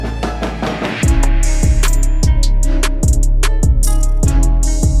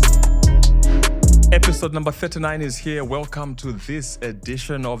Episode number 39 is here. Welcome to this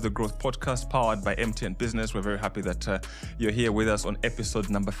edition of the Growth Podcast powered by MTN Business. We're very happy that you're here with us on episode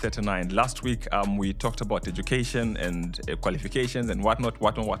number 39. Last week, we talked about education and qualifications and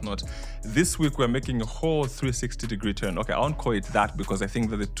whatnot. This week, we're making a whole 360-degree turn. Okay, I won't call it that because I think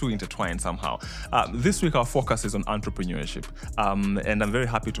that the two intertwine somehow. This week, our focus is on entrepreneurship. And I'm very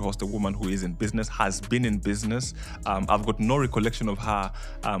happy to host a woman who is in business, has been in business. I've got no recollection of her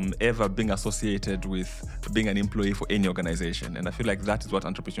ever being associated with being an employee for any organization. And I feel like that is what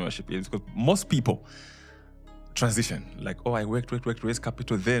entrepreneurship is, because most people transition, like, oh, I worked, raise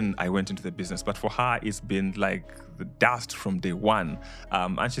capital, then I went into the business. But for her, it's been like the dust from day one.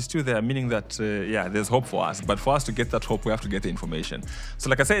 And she's still there, meaning that, there's hope for us. But for us to get that hope, we have to get the information. So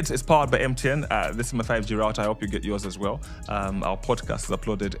like I said, it's powered by MTN. This is my 5G router. I hope you get yours as well. Our podcast is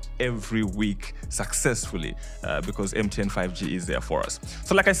uploaded every week successfully because MTN 5G is there for us.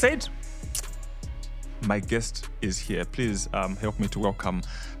 So like I said, my guest is here. Please help me to welcome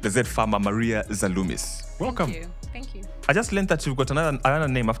the Z farmer, Maria Zaloumis. Welcome. Thank you. I just learned that you've got another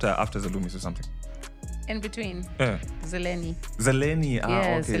name after Zaloumis or something. In between. Zeleny. Zeleny. Yeah,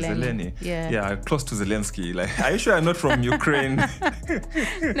 okay, Zeleny. Yeah, close to Zelensky. Like, are you sure I'm not from Ukraine?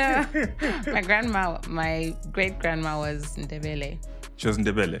 No. My great-grandma was Ndebele. She was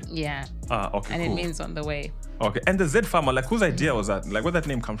Ndebele? Yeah. Okay, and cool. it means on the way. Okay, and the Z farmer, like, whose idea was that? Like, where did that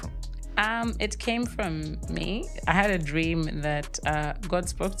name come from? It came from me. I had a dream that God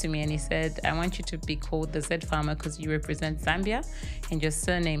spoke to me and he said, I want you to be called the Z farmer because you represent Zambia and your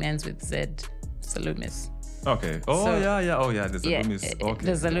surname ends with Z, Zaloumis. Okay. The Zaloumis. Okay.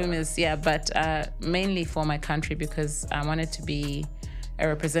 The Zaloumis, but mainly for my country because I wanted to be a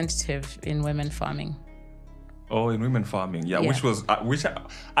representative in women farming. Oh, in women farming, which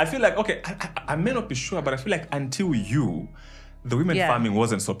I feel like, okay, I may not be sure, but I feel like until you, the women farming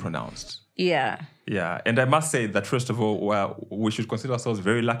wasn't so pronounced. Yeah. Yeah. And I must say that, first of all, we should consider ourselves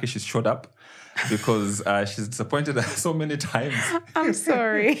very lucky she's showed up because she's disappointed us so many times. I'm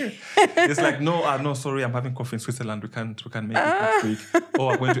sorry. It's like, no, sorry, I'm having coffee in Switzerland. We can't make it next week. Oh,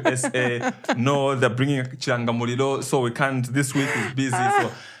 I'm going to SA. No, they're bringing Chilangamulilo, so we can't. This week is busy.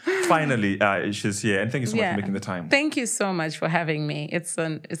 So finally, she's here. And thank you so much for making the time. Thank you so much for having me. It's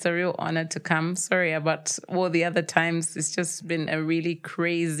a real honor to come. Sorry about all the other times. It's just been a really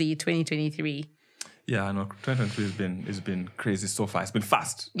crazy 2023. Yeah, I know. 2023 has been crazy so far. It's been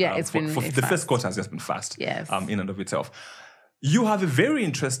fast. Yeah, it's been the fast. First quarter has just been fast. Yes. In and of itself. You have a very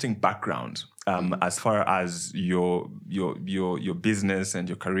interesting background as far as your business and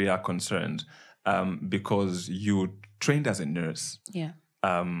your career are concerned, because you trained as a nurse. Yeah.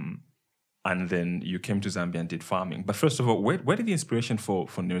 And then you came to Zambia and did farming. But first of all, where did the inspiration for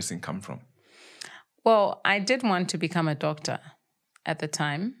nursing come from? Well, I did want to become a doctor at the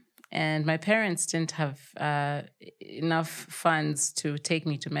time. And my parents didn't have enough funds to take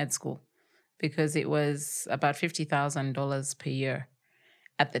me to med school because it was about $50,000 per year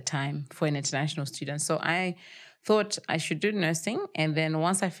at the time for an international student. So I thought I should do nursing. And then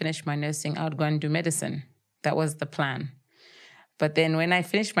once I finished my nursing, I would go and do medicine. That was the plan. But then when I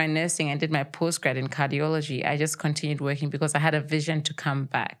finished my nursing and did my postgrad in cardiology, I just continued working because I had a vision to come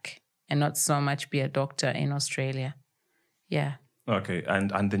back and not so much be a doctor in Australia. Yeah. Okay,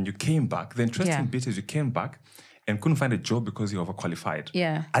 and then you came back. The interesting bit is you came back and couldn't find a job because you're overqualified.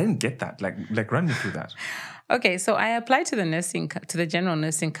 Yeah. I didn't get that. Like run me through that. Okay, so I applied to the General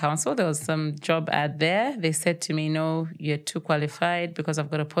Nursing Council. There was some job ad there. They said to me, no, you're too qualified because I've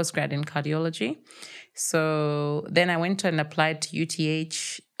got a postgrad in cardiology. So then I went and applied to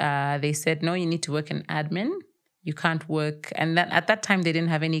UTH. They said, no, you need to work in admin. You can't work. And at that time, they didn't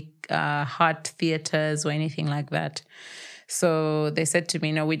have any heart theaters or anything like that. So they said to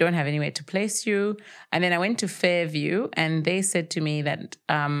me, no, we don't have anywhere to place you. And then I went to Fairview and they said to me that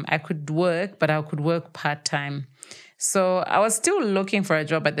I could work, but I could work part-time. So I was still looking for a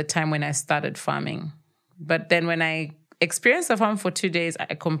job at the time when I started farming. But then when I experienced the farm for 2 days,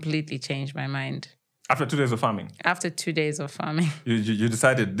 I completely changed my mind. After 2 days of farming? After 2 days of farming. You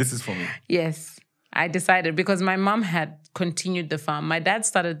decided this is for me? Yes. I decided because my mom had continued the farm. My dad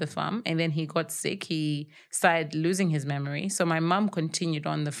started the farm and then he got sick. He started losing his memory. So my mom continued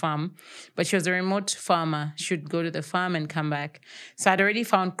on the farm, but she was a remote farmer. She would go to the farm and come back. So I'd already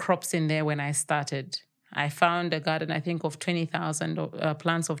found crops in there when I started. I found a garden, I think, of 20,000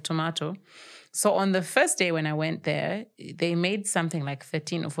 plants of tomato. So on the first day when I went there, they made something like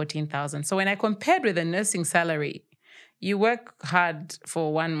 13 or 14,000. So when I compared with a nursing salary, you work hard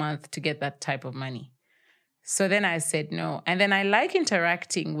for 1 month to get that type of money. So then I said no. And then I like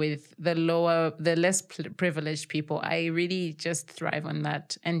interacting with the less privileged people. I really just thrive on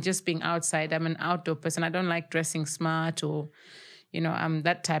that. And just being outside, I'm an outdoor person. I don't like dressing smart or, I'm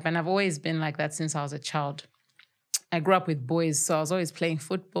that type. And I've always been like that since I was a child. I grew up with boys, so I was always playing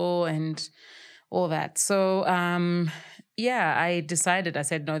football and all that. So, I decided, I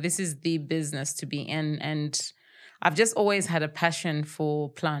said, no, this is the business to be in. And I've just always had a passion for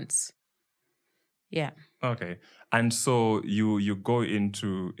plants. Yeah. Okay. And so you go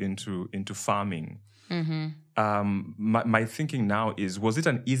into farming. My thinking now is, was it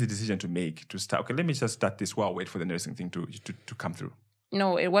an easy decision to make to start? Okay, let me just start this while I wait for the nursing thing to come through.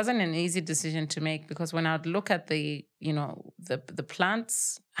 No, it wasn't an easy decision to make, because when I'd look at the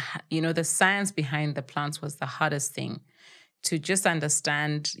plants, the science behind the plants was the hardest thing to just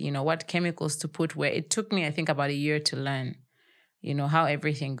understand, what chemicals to put where. It took me, I think, about a year to learn, how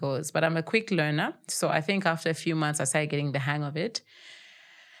everything goes. But I'm a quick learner. So I think after a few months, I started getting the hang of it.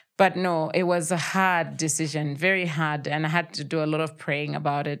 But no, it was a hard decision, very hard. And I had to do a lot of praying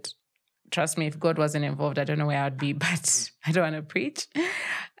about it. Trust me, if God wasn't involved, I don't know where I'd be, but I don't want to preach.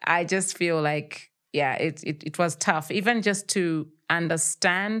 I just feel like, it was tough. Even just to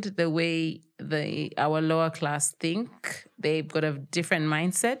understand the way our lower class think, they've got a different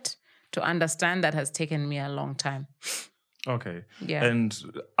mindset. To understand that has taken me a long time. Okay. Yeah. And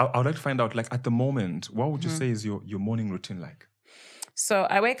I would like to find out, like, at the moment, what would you say is your morning routine like? So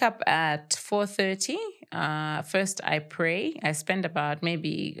I wake up at 4:30. First, I pray. I spend about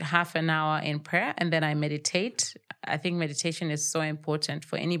maybe half an hour in prayer, and then I meditate. I think meditation is so important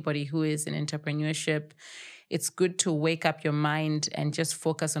for anybody who is in entrepreneurship. It's good to wake up your mind and just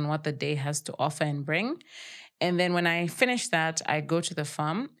focus on what the day has to offer and bring. And then when I finish that, I go to the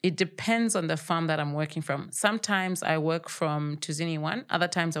farm. It depends on the farm that I'm working from. Sometimes I work from Tuzini 1. Other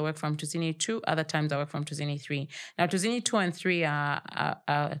times I work from Tuzini 2. Other times I work from Tuzini 3. Now, Tuzini 2 and 3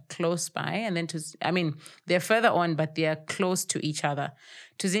 are close by. And then, they're further on, but they are close to each other.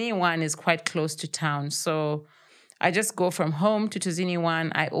 Tuzini 1 is quite close to town. So I just go from home to Tuzini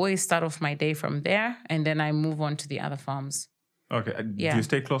 1. I always start off my day from there. And then I move on to the other farms. Okay. Do you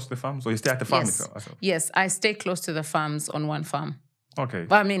stay close to the farms, or you stay at the farm itself? Yes, I stay close to the farms on one farm. Okay.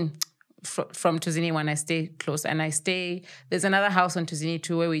 Well, from Tuzini 1, I stay close. And there's another house on Tuzini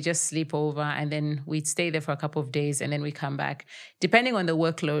 2 where we just sleep over, and then we stay there for a couple of days, and then we come back. Depending on the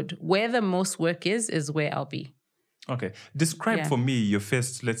workload, where the most work is where I'll be. Okay. Describe for me your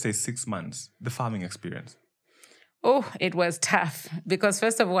first, let's say, 6 months, the farming experience. Oh, it was tough because,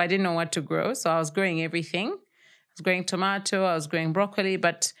 first of all, I didn't know what to grow. So I was growing everything. I was growing tomato, I was growing broccoli.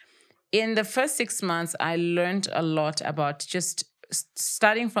 But in the first 6 months, I learned a lot about just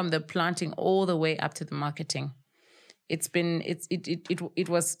starting from the planting all the way up to the marketing. It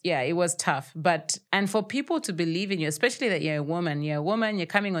was tough. And for people to believe in you, especially that you're a woman, you're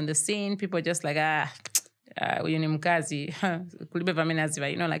coming on the scene, people are just like,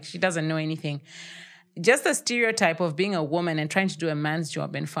 like she doesn't know anything. Just the stereotype of being a woman and trying to do a man's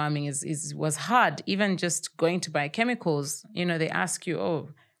job in farming was hard. Even just going to buy chemicals, they ask you, oh,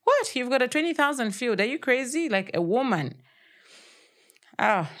 what? You've got a 20,000 field. Are you crazy? Like a woman.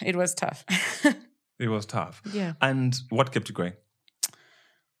 Oh, it was tough. It was tough. Yeah. And what kept you going?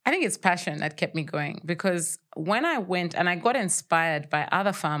 I think it's passion that kept me going, because when I went and I got inspired by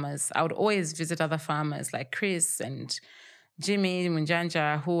other farmers, I would always visit other farmers like Chris and Jimmy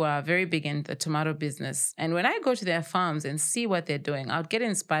Munjanja, who are very big in the tomato business. And when I go to their farms and see what they're doing, I would get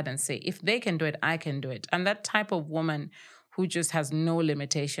inspired and say, if they can do it, I can do it. I'm that type of woman who just has no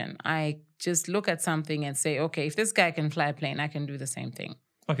limitation. I just look at something and say, okay, if this guy can fly a plane, I can do the same thing.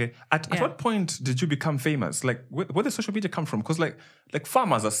 Okay. At what point did you become famous? Like, where did social media come from? Because like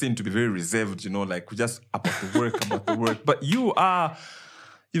farmers are seen to be very reserved, like just about the work, But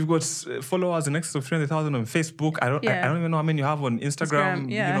you've got followers in excess of 300,000 on Facebook. I don't even know how many you have on Instagram.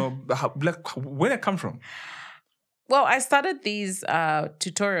 Where did it come from? Well, I started these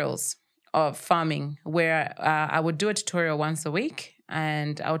tutorials of farming where I would do a tutorial once a week,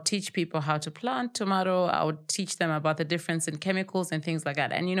 and I would teach people how to plant tomato. I would teach them about the difference in chemicals and things like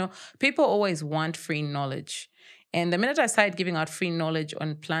that. And, people always want free knowledge. And the minute I started giving out free knowledge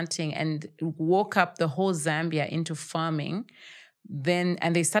on planting and woke up the whole Zambia into farming,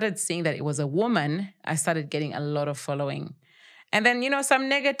 and they started seeing that it was a woman, I started getting a lot of following. And then, some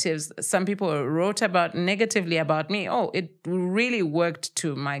negatives, some people wrote negatively about me. Oh, it really worked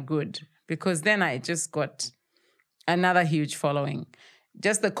to my good, because then I just got another huge following.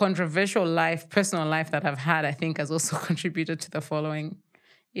 Just the controversial personal life that I've had, I think has also contributed to the following.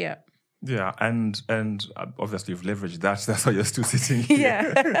 Yeah. Yeah, and obviously you've leveraged that. That's why you're still sitting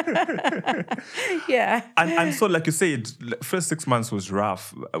here. Yeah. Yeah. And so, like you said, first 6 months was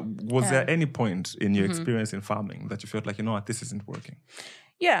rough. Was there Yeah. any point in your experience in farming that you felt like, you know what, this isn't working?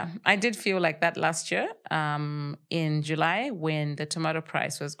 Yeah, I did feel like that last year. In July, when the tomato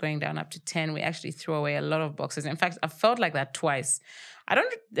price was going down up to 10, we actually threw away a lot of boxes. In fact, I felt like that twice. I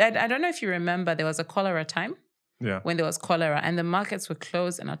don't know if you remember, there was a cholera time. Yeah. When there was cholera and the markets were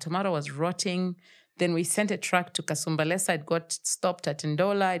closed and our tomato was rotting. Then we sent a truck to Kasumbalesa. It got stopped at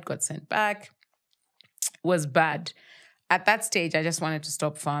Ndola. It got sent back. It was bad. At that stage, I just wanted to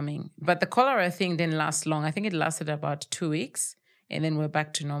stop farming. But the cholera thing didn't last long. I think it lasted about 2 weeks. And then we're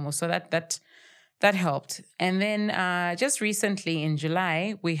back to normal. So that helped. And then just recently in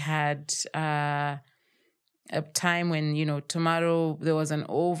July, we had a time when, tomato, there was an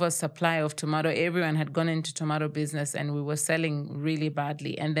oversupply of tomato. Everyone had gone into tomato business and we were selling really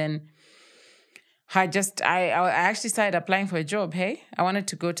badly. And then I actually started applying for a job. Hey, I wanted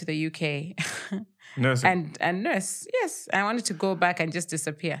to go to the UK. Nursing. and nurse. Yes. I wanted to go back and just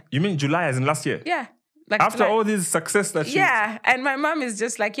disappear. You mean July as in last year? Yeah. Like After all this success that Yeah. And my mom is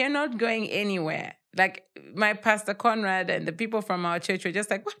just like, you're not going anywhere. Like my pastor Conrad and the people from our church were just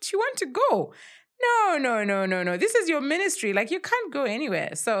like, what, you want to go? No. This is your ministry. Like, you can't go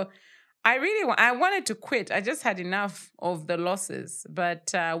anywhere. So I wanted to quit. I just had enough of the losses.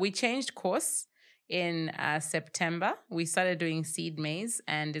 But we changed course in September. We started doing seed maize,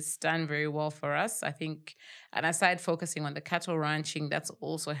 and it's done very well for us, I think. And aside focusing on the cattle ranching, that's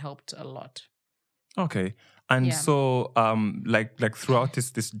also helped a lot. Okay. And so, like throughout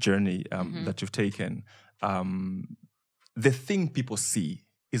this journey that you've taken, the thing people see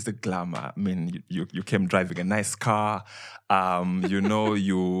is the glamour. I mean, you came driving a nice car. You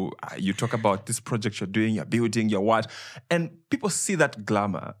talk about this project you're doing, you're building, your what, and people see that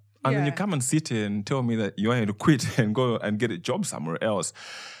glamour. And then you come and sit here and tell me that you wanted to quit and go and get a job somewhere else.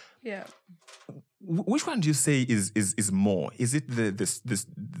 Yeah. Which one do you say is more? Is it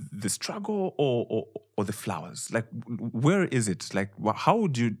the struggle or the flowers? Like, where is it? Like, how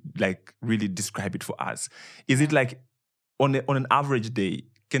would you really describe it for us? Is it like on an average day,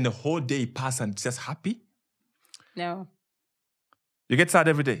 can the whole day pass and just happy? No. You get sad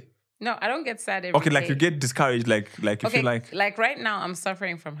every day? No, I don't get sad every day. Okay, like you get discouraged, like you feel like... Like right now, I'm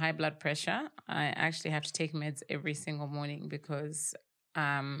suffering from high blood pressure. I actually have to take meds every single morning because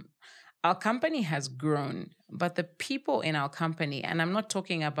our company has grown, but the people in our company, and I'm not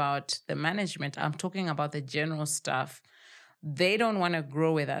talking about the management, I'm talking about the general staff, they don't want to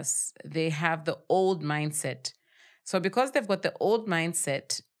grow with us. They have the old mindset. So because they've got the old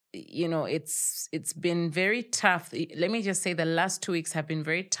mindset, it's been very tough. Let me just say the last 2 weeks have been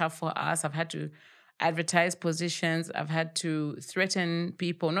very tough for us. I've had to advertise positions. I've had to threaten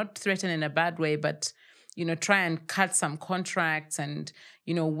people, not threaten in a bad way, but, try and cut some contracts and,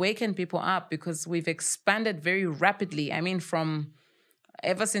 waken people up because we've expanded very rapidly. I mean,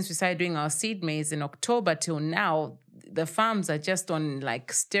 ever since we started doing our seed maize in October till now, the farms are just on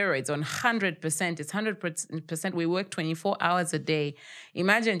like steroids, on 100%. It's 100%. We work 24 hours a day.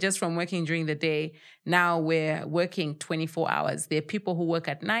 Imagine just from working during the day, now we're working 24 hours. There are people who work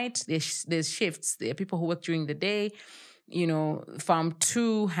at night. There's shifts. There are people who work during the day. Farm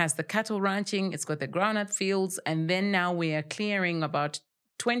 2 has the cattle ranching. It's got the groundnut fields. And then now we are clearing about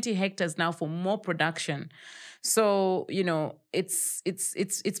 20 hectares now for more production. So, it's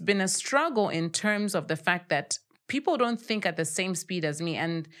been a struggle in terms of the fact that people don't think at the same speed as me.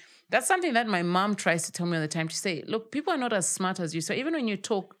 And that's something that my mom tries to tell me all the time, to say, look, people are not as smart as you. So even when you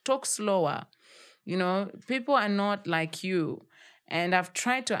talk slower, people are not like you. And I've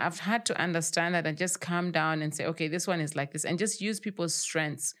had to understand that and just calm down and say, okay, this one is like this, and just use people's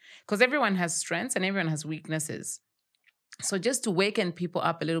strengths, because everyone has strengths and everyone has weaknesses. So just to waken people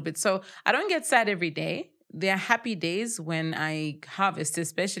up a little bit. So I don't get sad every day. There are happy days when I harvest,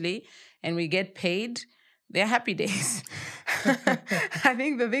 especially, and we get paid. They're happy days. I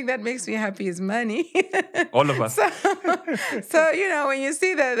think the thing that makes me happy is money. All of us. So when you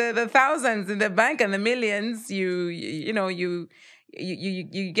see the thousands in the bank and the millions, you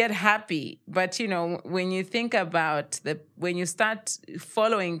get happy. But when you think about when you start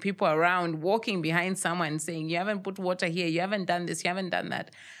following people around, walking behind someone saying, you haven't put water here, you haven't done this, you haven't done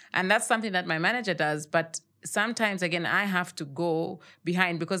that. And that's something that my manager does. But sometimes, again, I have to go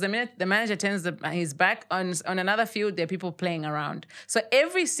behind, because the minute the manager turns his back on another field, there are people playing around. So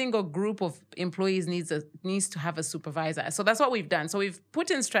every single group of employees needs to have a supervisor. So that's what we've done. So we've put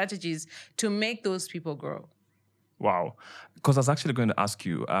in strategies to make those people grow. Wow. Because I was actually going to ask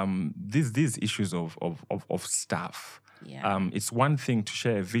you, these issues of staff, Yeah. It's one thing to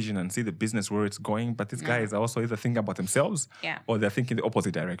share a vision and see the business where it's going, but these guys are also either thinking about themselves or they're thinking the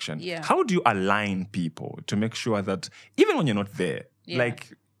opposite direction. Yeah. How do you align people to make sure that even when you're not there,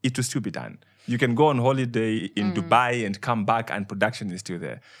 like it will still be done? You can go on holiday in Dubai and come back and production is still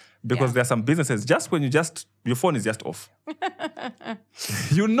there. Because there are some businesses, just when your phone is just off.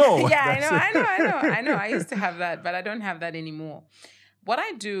 You know. Yeah, I know. I used to have that, but I don't have that anymore. What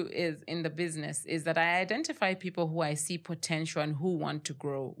I do is in the business is that I identify people who I see potential and who want to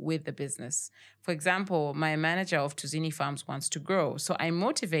grow with the business. For example, my manager of Tuzini Farms wants to grow. So I've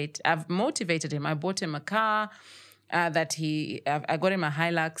motivated him. I bought him a car I got him a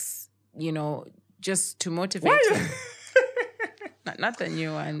Hilux, just to motivate him. Not the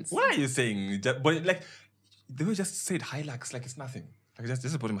new ones. Why are you saying? But like, they will just say it Hilux like it's nothing. Like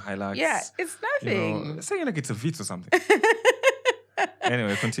just put him Hilux. Yeah, it's nothing. Saying like it's a Vitz or something.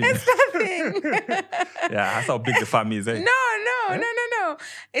 Anyway, continue. It's nothing. Yeah, that's how big the farm is. Eh? No.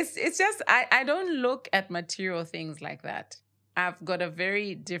 It's just I don't look at material things like that. I've got a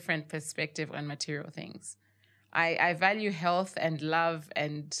very different perspective on material things. I value health and love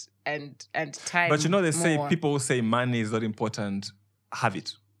and time. But they say people say money is not important. Have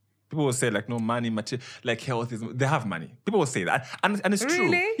it. People will say like no money, like health is. They have money. People will say that, and it's true.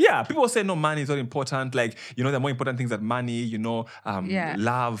 Really? Yeah, people will say no, money is not important. Like there are more important things than money.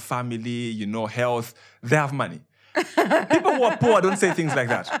 Love, family. Health. They have money. People who are poor don't say things like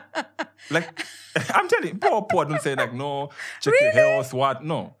that. Like I'm telling you, people who are poor don't say like no, check your health. What?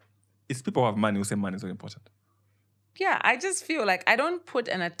 No, it's people who have money who say money is not important. Yeah, I just feel like I don't put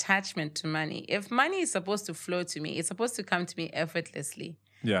an attachment to money. If money is supposed to flow to me, it's supposed to come to me effortlessly.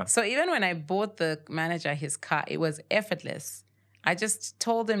 Yeah. So even when I bought the manager his car, it was effortless. I just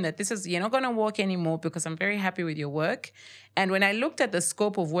told him that you're not going to work anymore because I'm very happy with your work. And when I looked at the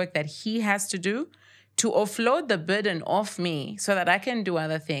scope of work that he has to do, to offload the burden off me so that I can do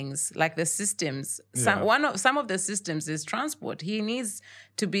other things like the systems. Yeah. Some of the systems is transport. He needs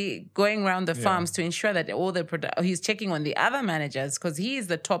to be going around the farms to ensure that all he's checking on the other managers because he is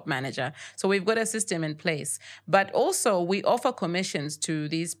the top manager. So we've got a system in place. But also we offer commissions to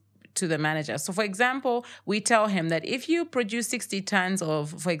the manager. So for example, we tell him that if you produce 60 tons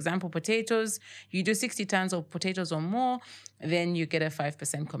of, for example, potatoes, you do 60 tons of potatoes or more, then you get a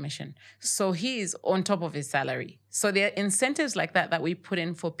 5% commission. So he's on top of his salary. So there are incentives like that we put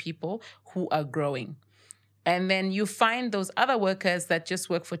in for people who are growing. And then you find those other workers that just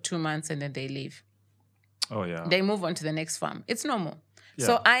work for 2 months and then they leave. Oh, yeah. They move on to the next farm. It's normal. Yeah.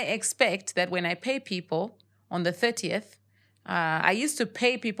 So I expect that when I pay people on the 30th, I used to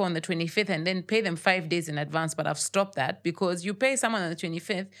pay people on the 25th and then pay them 5 days in advance, but I've stopped that because you pay someone on the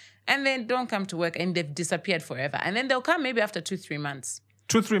 25th and they don't come to work and they've disappeared forever. And then they'll come maybe after 2-3 months.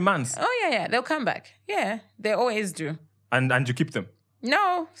 2-3 months? Oh, yeah. They'll come back. Yeah, they always do. And you keep them?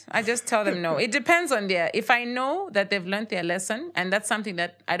 No, I just tell them no. It depends on if I know that they've learned their lesson, and that's something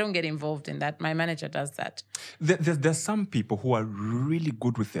that I don't get involved in that. My manager does that. There's some people who are really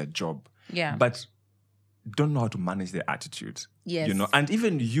good with their job. Yeah. But don't know how to manage their attitude. Yes. And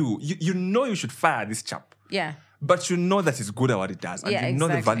even you should fire this chap. Yeah. But you know that he's good at what he does. And you know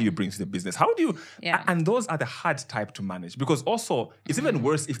the value he brings to the business. How do you... Yeah. And those are the hard type to manage. Because also, it's even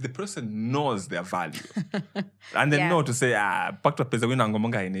worse if the person knows their value. And they know to say,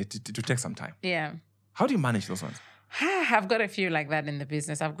 to take some time. Yeah. How do you manage those ones? I've got a few like that in the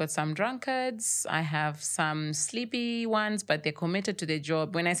business. I've got some drunkards. I have some sleepy ones, but they're committed to their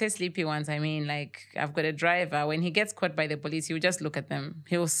job. When I say sleepy ones, I mean like I've got a driver. When he gets caught by the police, he'll just look at them.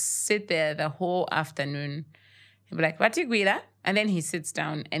 He'll sit there the whole afternoon. He'll be like, "Watiguira?" And then he sits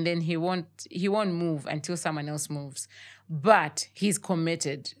down and then he won't move until someone else moves. But he's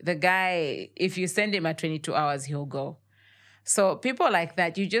committed. The guy, if you send him at 22 hours, he'll go. So people like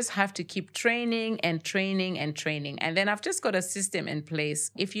that, you just have to keep training and training and training. And then I've just got a system in place.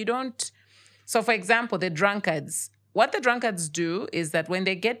 If you don't... So for example, the drunkards, what the drunkards do is that when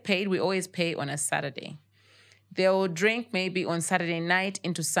they get paid, we always pay on a Saturday. They'll drink maybe on Saturday night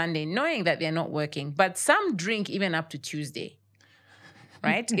into Sunday, knowing that they're not working. But some drink even up to Tuesday,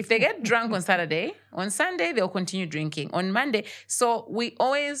 right? If they get drunk on Saturday, on Sunday, they'll continue drinking. On Monday. So we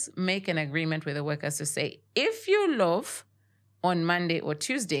always make an agreement with the workers to say, if you loaf on Monday or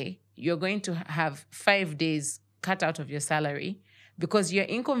Tuesday, you're going to have 5 days cut out of your salary because you're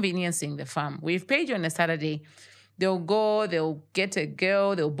inconveniencing the farm. We've paid you on a Saturday. They'll go, they'll get a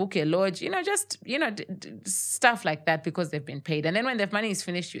girl, they'll book a lodge, stuff like that because they've been paid. And then when their money is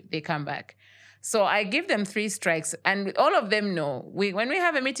finished, they come back. So I give them 3 strikes, and all of them know. When we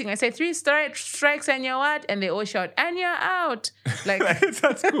have a meeting, I say 3 strikes and you're what? And they all shout, and you're out. Like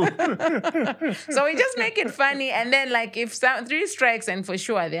That's cool. so we just make it funny, and then like if 3 strikes, and for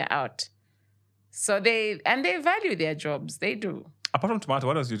sure they're out. So they value their jobs. They do. Apart from tomato,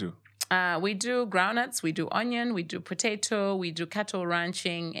 what else do you do? We do groundnuts, we do onion, we do potato, we do cattle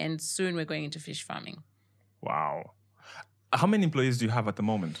ranching, and soon we're going into fish farming. Wow. How many employees do you have at the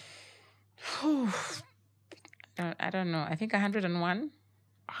moment? I don't know. I think 101.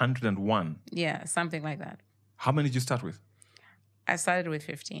 101? Yeah, something like that. How many did you start with? I started with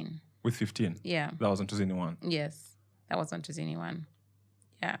 15. With 15? Yeah. That was on Tuzini 1? Yes, that was on Tuzini 1.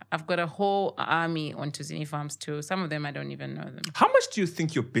 Yeah, I've got a whole army on Tuzini farms too. Some of them I don't even know them. How much do you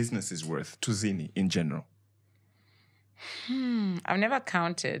think your business is worth, Tuzini, in general? I've never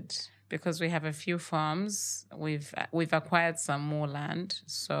counted because we have a few farms. We've acquired some more land,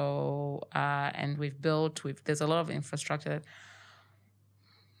 so and we've built. There's a lot of infrastructure.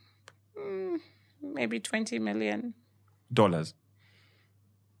 Maybe $20 million. Dollars?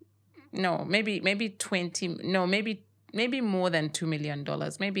 No, maybe 20. No, maybe more than $2 million.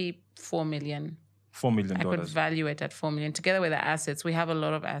 Maybe $4 million. $4 million. I could value it at $4 million. Together with the assets, we have a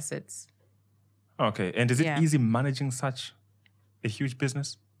lot of assets. Okay, and is it easy managing such a huge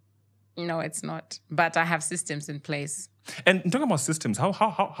business? No, it's not. But I have systems in place. And talking about systems,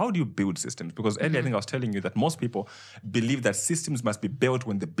 how do you build systems? Because earlier I think I was telling you that most people believe that systems must be built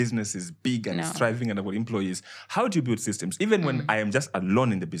when the business is big and thriving and with employees. How do you build systems? Even when I am just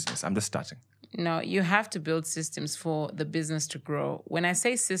alone in the business, I'm just starting. No, you have to build systems for the business to grow. When I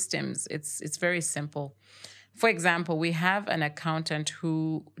say systems, it's very simple. For example, we have an accountant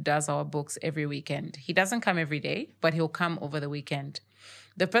who does our books every weekend. He doesn't come every day, but he'll come over the weekend.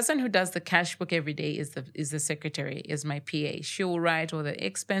 The person who does the cash book every day is the secretary, is my PA. She will write all the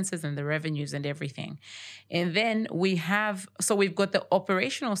expenses and the revenues and everything. And then we've got the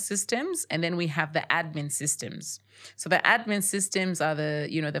operational systems, and then we have the admin systems. So the admin systems are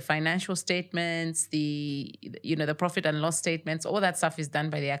the financial statements, the profit and loss statements, all that stuff is done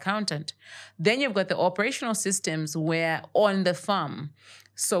by the accountant. Then you've got the operational systems where on the farm.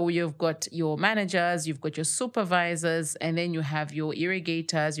 So you've got your managers, you've got your supervisors, and then you have your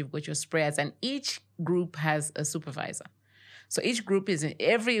irrigators, you've got your sprayers, and each group has a supervisor. So each group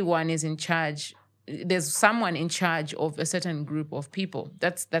everyone is in charge. There's someone in charge of a certain group of people.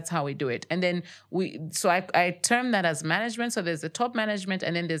 That's how we do it. And then I term that as management. So there's the top management,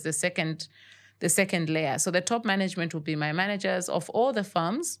 and then there's the second layer. So the top management will be my managers of all the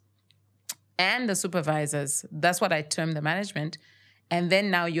farms and the supervisors. That's what I term the management. And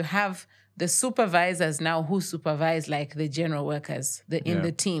then now you have the supervisors now who supervise like the general workers in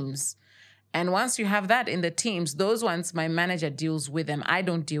the teams. And once you have that in the teams, those ones, my manager deals with them. I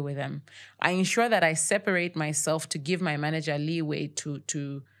don't deal with them. I ensure that I separate myself to give my manager leeway to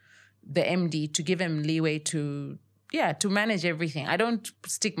the MD, to give him leeway to manage everything. I don't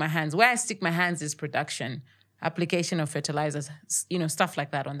stick my hands. Where I stick my hands is production, application of fertilizers, stuff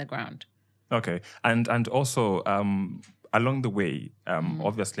like that on the ground. Okay. And also, along the way,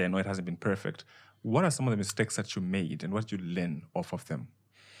 obviously, I know it hasn't been perfect. What are some of the mistakes that you made, and what did you learn off of them?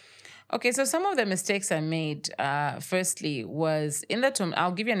 Okay, so some of the mistakes I made, firstly, was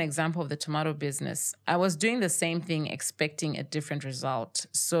I'll give you an example of the tomato business. I was doing the same thing, expecting a different result.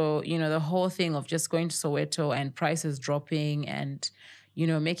 So, the whole thing of just going to Soweto and prices dropping and,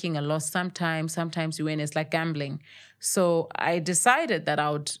 making a loss sometimes you win. It's like gambling. So I decided that I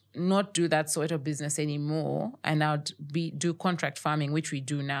would not do that sort of business anymore, and I would do contract farming, which we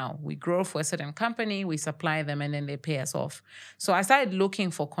do now. We grow for a certain company, we supply them, and then they pay us off. So I started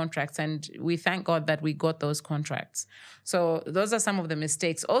looking for contracts, and we thank God that we got those contracts. So those are some of the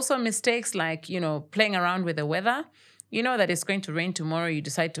mistakes. Also mistakes like, playing around with the weather. You know that it's going to rain tomorrow, you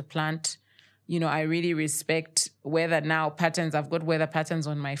decide to plant. I really respect weather now patterns. I've got weather patterns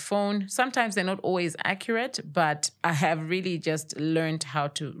on my phone. Sometimes they're not always accurate, but I have really just learned how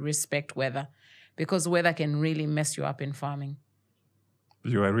to respect weather, because weather can really mess you up in farming.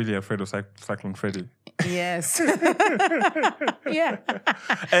 You are really afraid of Cyclone Freddy. Yes. Yeah.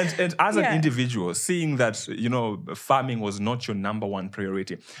 And as an individual, seeing that, farming was not your number one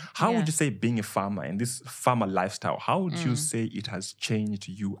priority, how would you say being a farmer and this farmer lifestyle, how would you say it has changed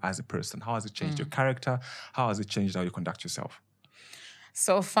you as a person? How has it changed your character? How has it changed how you conduct yourself?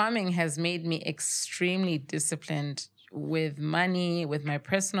 So farming has made me extremely disciplined with money, with my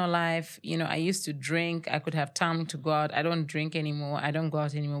personal life. I used to drink. I could have time to go out. I don't drink anymore. I don't go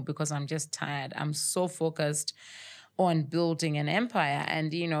out anymore because I'm just tired. I'm so focused on building an empire.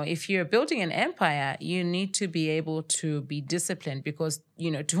 And, if you're building an empire, you need to be able to be disciplined because,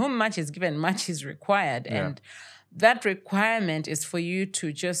 to whom much is given, much is required. Yeah. And that requirement is for you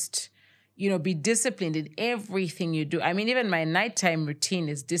to just, be disciplined in everything you do. I mean, even my nighttime routine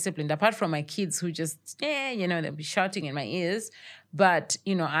is disciplined, apart from my kids who just, they'll be shouting in my ears. But,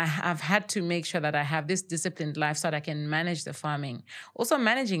 I have had to make sure that I have this disciplined life so that I can manage the farming. Also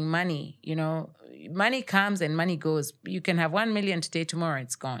managing money, money comes and money goes. You can have 1 million today, tomorrow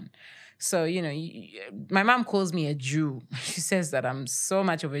it's gone. So, my mom calls me a Jew. She says that I'm so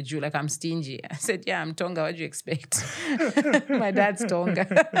much of a Jew, like I'm stingy. I said, yeah, I'm Tonga. What do you expect? My dad's Tonga.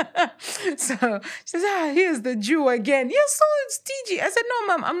 So she says, here's the Jew again. You're so stingy. I said, no,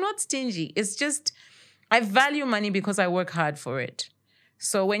 Mom, I'm not stingy. It's just I value money because I work hard for it.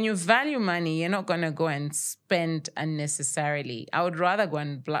 So when you value money, you're not going to go and spend unnecessarily. I would rather go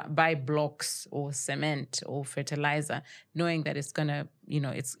and buy blocks or cement or fertilizer, knowing that it's going to,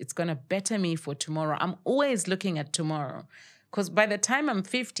 it's going to better me for tomorrow. I'm always looking at tomorrow because by the time I'm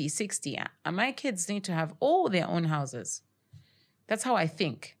 50, 60, my kids need to have all their own houses. That's how I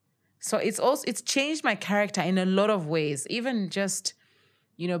think. So it's changed my character in a lot of ways, even just,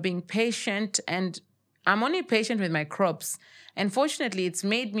 being patient. And I'm only patient with my crops. And fortunately, it's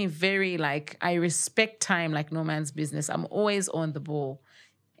made me very, I respect time like no man's business. I'm always on the ball.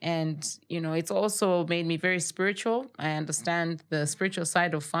 And, it's also made me very spiritual. I understand the spiritual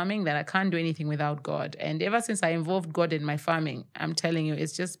side of farming, that I can't do anything without God. And ever since I involved God in my farming, I'm telling you,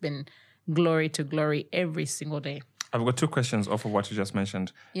 it's just been glory to glory every single day. I've got 2 questions off of what you just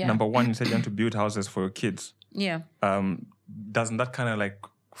mentioned. Yeah. Number 1, you said you want to build houses for your kids. Yeah. Doesn't that kind of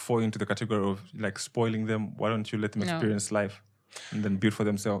fall into the category of spoiling them? Why don't you let them experience life and then build for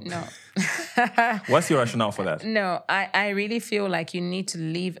themselves? No. What's your rationale for that? No, I really feel like you need to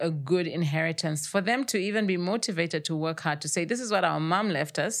leave a good inheritance for them to even be motivated to work hard, to say, this is what our mom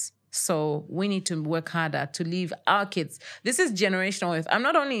left us, so we need to work harder to leave our kids. This is generational wealth. I'm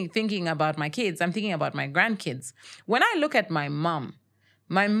not only thinking about my kids, I'm thinking about my grandkids. When I look at my mom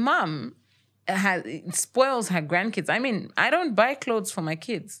spoils her grandkids. I mean, I don't buy clothes for my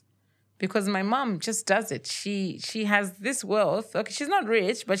kids because my mom just does it. She has this wealth. Okay, she's not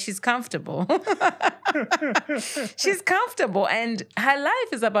rich, but she's comfortable. She's comfortable, and her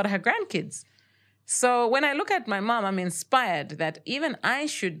life is about her grandkids. So when I look at my mom, I'm inspired that even I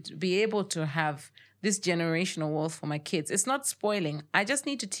should be able to have this generational wealth for my kids. It's not spoiling. I just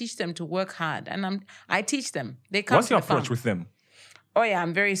need to teach them to work hard, and I teach them. They come. What's your to the approach farm. with them? Oh, yeah,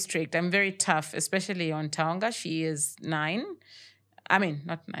 I'm very strict. I'm very tough, especially on Taonga. She is 9. I mean,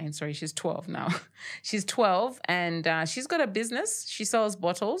 not 9, sorry. She's 12 now. She's 12, and she's got a business. She sells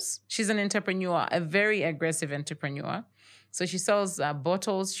bottles. She's an entrepreneur, a very aggressive entrepreneur. So she sells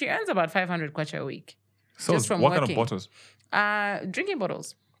bottles. She earns about 500 kwacha a week. So just from what working. kind of bottles? Drinking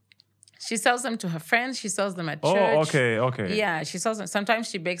bottles. She sells them to her friends. She sells them at Oh, church. okay. Yeah, she sells them. Sometimes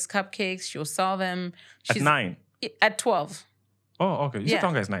she bakes cupcakes. She'll sell them. At 9? At 12. Oh, okay. You said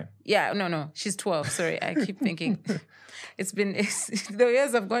Tonga is 9. Yeah, no. She's 12. Sorry, I keep thinking. The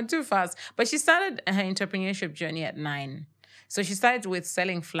years have gone too fast. But she started her entrepreneurship journey at 9. So she started with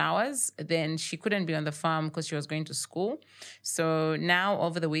selling flowers. Then she couldn't be on the farm because she was going to school. So now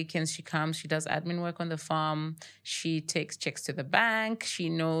over the weekends she comes, she does admin work on the farm. She takes checks to the bank. She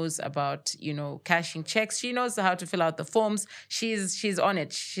knows about, cashing checks. She knows how to fill out the forms. She's on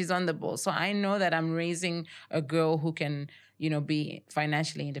it. She's on the ball. So I know that I'm raising a girl who can, be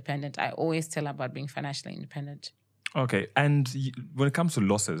financially independent. I always tell her about being financially independent. Okay. And when it comes to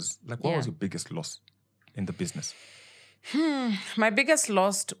losses, what was your biggest loss in the business? My biggest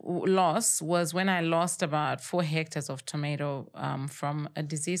loss was when I lost about 4 hectares of tomato from a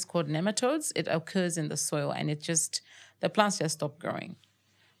disease called nematodes. It occurs in the soil and the plants just stop growing.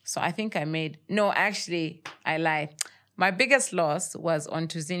 So I think I lie. My biggest loss was on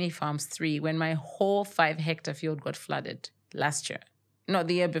Tuzini Farms 3 when my whole 5-hectare field got flooded last year. No,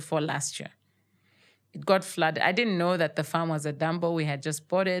 the year before last year. It got flooded. I didn't know that the farm was a dumbo. We had just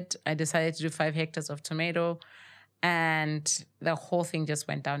bought it. I decided to do 5 hectares of tomato. And the whole thing just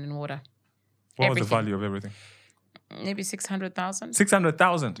went down in water. What was the value of everything? Maybe 600,000.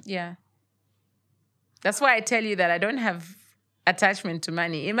 600,000? Yeah. That's why I tell you that I don't have attachment to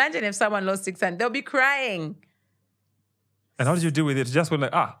money. Imagine if someone lost 600, they'll be crying. And how did you deal with it? Just went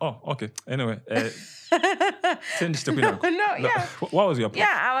okay. Anyway, change the yeah. What was your approach?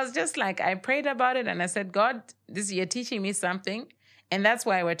 Yeah, I was just I prayed about it and I said, God, you're teaching me something. And that's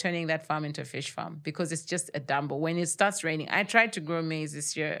why we're turning that farm into a fish farm, because it's just a dumbo. When it starts raining, I tried to grow maize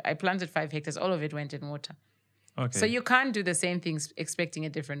this year. I planted 5 hectares. All of it went in water. Okay. So you can't do the same things expecting a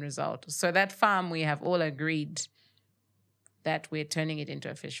different result. So that farm, we have all agreed that we're turning it into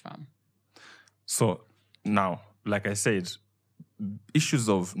a fish farm. So now, like I said, issues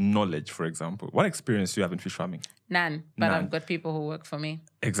of knowledge, for example, what experience do you have in fish farming? None, but None. I've got people who work for me.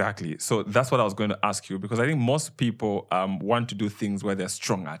 Exactly. So that's what I was going to ask you, because I think most people want to do things where they're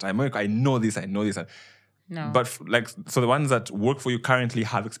strong at. I know this. No. But so the ones that work for you currently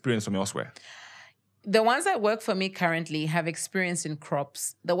have experience from elsewhere. The ones that work for me currently have experience in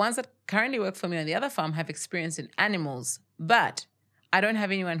crops. The ones that currently work for me on the other farm have experience in animals. But I don't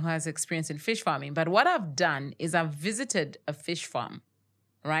have anyone who has experience in fish farming. But what I've done is I've visited a fish farm,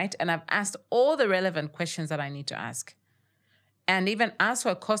 right? And I've asked all the relevant questions that I need to ask. And even asked for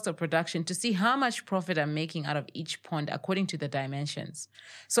a cost of production to see how much profit I'm making out of each pond according to the dimensions.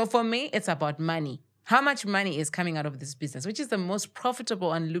 So for me, it's about money. How much money is coming out of this business, which is the most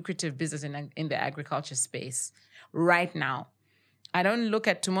profitable and lucrative business in the agriculture space right now. I don't look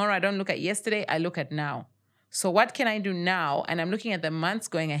at tomorrow. I don't look at yesterday. I look at now. So what can I do now? And I'm looking at the months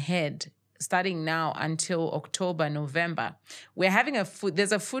going ahead, starting now until October, November. We're having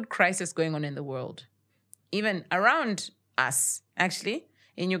there's a food crisis going on in the world. Even around us, actually.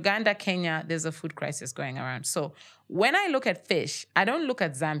 In Uganda, Kenya, there's a food crisis going around. So when I look at fish, I don't look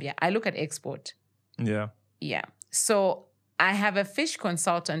at Zambia. I look at export. Yeah. Yeah. So I have a fish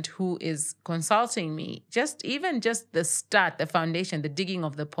consultant who is consulting me, just the start, the foundation, the digging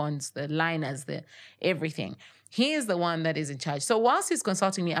of the ponds, the liners, the everything. He is the one that is in charge. So whilst he's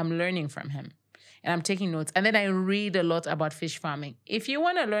consulting me, I'm learning from him and I'm taking notes. And then I read a lot about fish farming. If you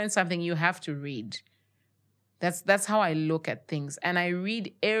want to learn something, you have to read. That's how I look at things. And I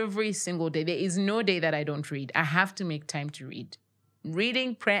read every single day. There is no day that I don't read. I have to make time to read.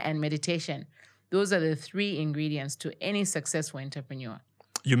 Reading, prayer, and meditation. Those are the 3 ingredients to any successful entrepreneur.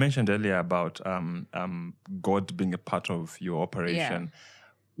 You mentioned earlier about God being a part of your operation. Yeah.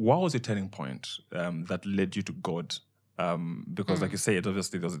 What was your turning point that led you to God? Because like you said,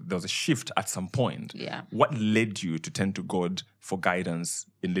 obviously there was a shift at some point. Yeah. What led you to turn to God for guidance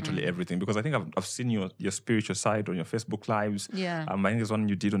in literally everything? Because I think I've seen your spiritual side on your Facebook lives. Yeah. I think there's one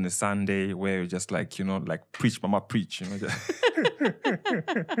you did on a Sunday where you're just like, preach, mama, preach.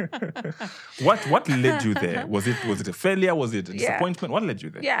 What led you there? Was it a failure? Was it a disappointment? What led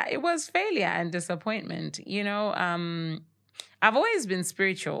you there? Yeah, it was failure and disappointment. I've always been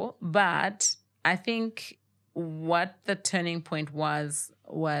spiritual, but I think what the turning point was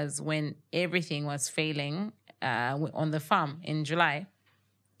when everything was failing on the farm in July.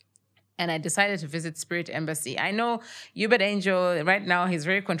 And I decided to visit Spirit Embassy. I know Hubert Angel, right now, he's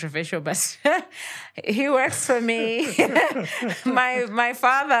very controversial, but he works for me. my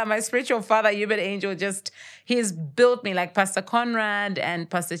father, my spiritual father, Hubert Angel, he's built me, like Pastor Conrad and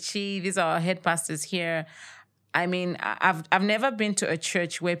Pastor Chi. These are our head pastors here. I mean, I've never been to a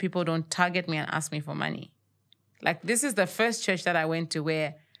church where people don't target me and ask me for money. Like, this is the first church that I went to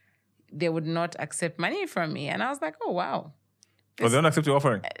where they would not accept money from me. And I was like, oh, wow. They don't accept your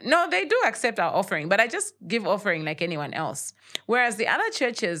offering? No, they do accept our offering, but I just give offering like anyone else. Whereas the other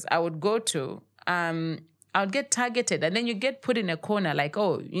churches I would go to, I would get targeted, and then you get put in a corner like,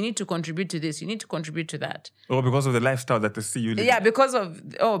 oh, you need to contribute to this, you need to contribute to that. Oh, because of the lifestyle that they see you live. Yeah, because of,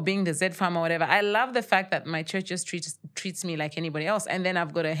 being the Z farm or whatever. I love the fact that my church just treats me like anybody else. And then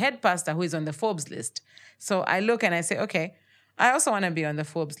I've got a head pastor who is on the Forbes list. So I look and I say, okay, I also want to be on the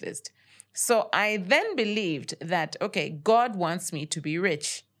Forbes list. So I then believed that, okay, God wants me to be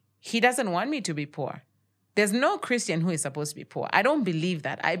rich. He doesn't want me to be poor. There's no Christian who is supposed to be poor. I don't believe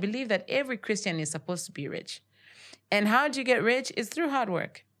that. I believe that every Christian is supposed to be rich. And how do you get rich? It's through hard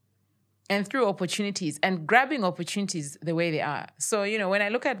work and through opportunities and grabbing opportunities the way they are. So, when I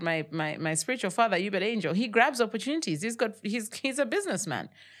look at my spiritual father, Hubert Angel, he grabs opportunities. He's a businessman.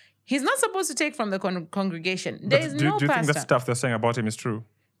 He's not supposed to take from the congregation. There is no pastor. Do you think that stuff they're saying about him is true?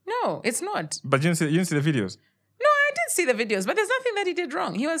 No, it's not. But you didn't see the videos? No, I did see the videos, but there's nothing that he did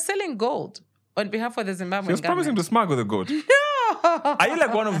wrong. He was selling gold on behalf of the Zimbabwean government. He was promising to smuggle the gold. No! Are you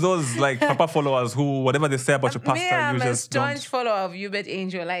like one of those Papa followers who, whatever they say about your pastor, I'm you a just don't? staunch follower of Hubert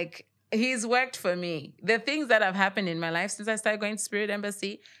Angel. Like, he's worked for me. The things that have happened in my life since I started going to Spirit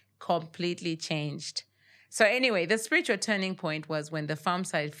Embassy completely changed. So anyway, the spiritual turning point was when the farm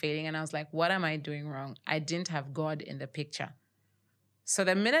started failing, and I was like, what am I doing wrong? I didn't have God in the picture. So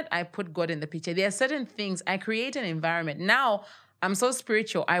the minute I put God in the picture, there are certain things, I create an environment. Now, I'm so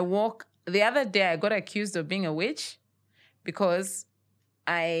spiritual. The other day, I got accused of being a witch because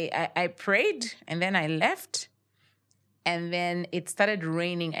I prayed and then I left, and then it started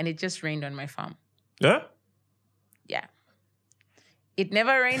raining, and it just rained on my farm. Yeah? Yeah. It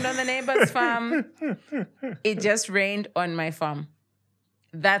never rained on the neighbor's farm. It just rained on my farm.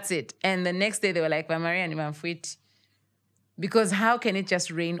 That's it. And the next day, they were like, Maria, Because how can it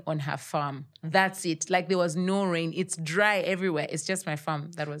just rain on her farm? That's it. Like there was no rain. It's dry everywhere. It's just my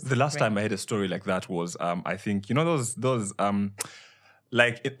farm that was The last time I had a story like that was, I think, you know those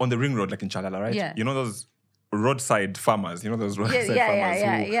like on the ring road, like in Chalala, right? Yeah. You know those roadside farmers, those roadside farmers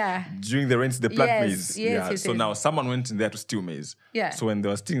who during the rains they plant maize. Yes, so now someone went in there to steal maize. Yeah. So when they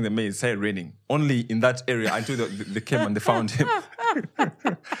were stealing the maize, it started raining. Only in that area until they came and they found him.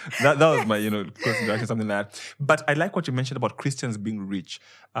 that was my, close interaction, something like that. But I like what you mentioned about Christians being rich.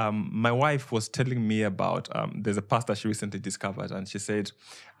 My wife was telling me about, there's a pastor she recently discovered, and she said,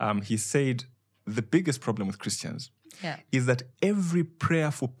 he said, the biggest problem with Christians is that every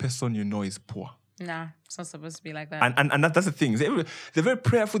prayerful person is poor. Nah, it's not supposed to be like that. And that's the thing. They're very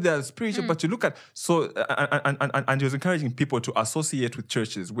prayerful, they're spiritual, but you look at, and he was encouraging people to associate with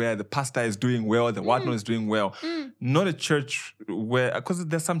churches where the pastor is doing well, the whatnot is doing well. Not a church where, because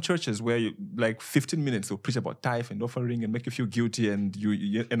there's some churches where you, like 15 minutes, they'll preach about tithe and offering and make you feel guilty, and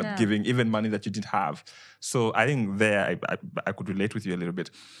you end up giving even money that you didn't have. So I think there, I could relate with you a little bit.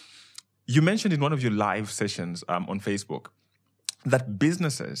 You mentioned in one of your live sessions on Facebook that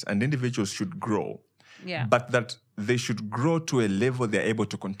businesses and individuals should grow, but that they should grow to a level they're able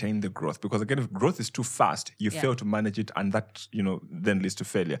to contain the growth. Because again, if growth is too fast, you fail to manage it, and that, then leads to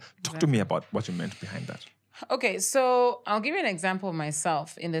failure. Talk to me about what you meant behind that. Okay, so I'll give you an example of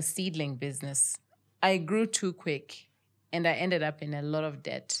myself in the seedling business. I grew too quick, and I ended up in a lot of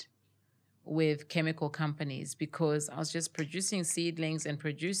debt with chemical companies because I was just producing seedlings and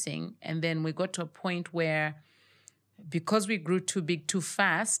then we got to a point where, because we grew too big too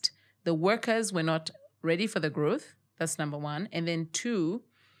fast, the workers were not ready for the growth. That's number one. And then two,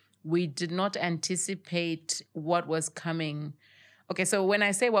 we did not anticipate what was coming. Okay, so when I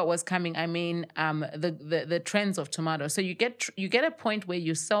say what was coming, I mean the trends of tomatoes. So you get a point where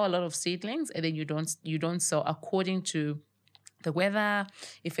you sell a lot of seedlings, and then you don't sell according to the weather.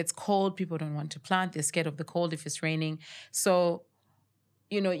 If it's cold, people don't want to plant. They're scared of the cold if it's raining. So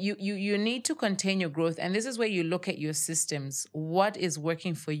you need to contain your growth. And this is where you look at your systems. What is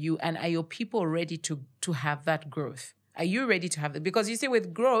working for you? And are your people ready to have that growth? Are you ready to have it? Because you see,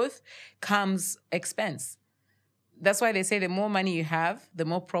 with growth comes expense. That's why they say the more money you have, the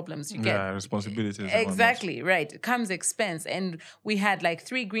more problems you get. Yeah, responsibilities. Exactly, right. It comes expense. And we had like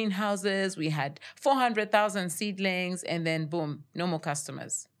 3 greenhouses. We had 400,000 seedlings. And then boom, no more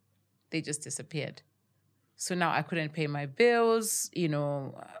customers. They just disappeared. So now I couldn't pay my bills, so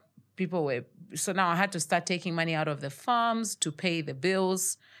now I had to start taking money out of the farms to pay the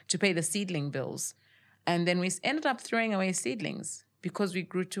bills, to pay the seedling bills. And then we ended up throwing away seedlings because we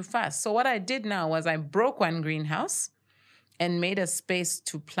grew too fast. So what I did now was I broke one greenhouse and made a space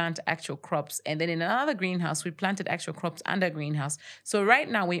to plant actual crops. And then in another greenhouse, we planted actual crops under greenhouse. So right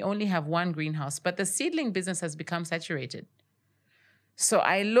now we only have one greenhouse, but the seedling business has become saturated. So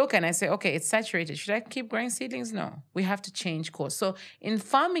I look and I say, okay, it's saturated. Should I keep growing seedlings? No, we have to change course. So in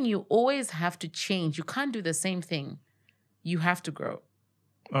farming, you always have to change. You can't do the same thing. You have to grow.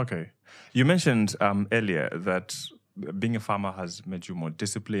 Okay. You mentioned earlier that being a farmer has made you more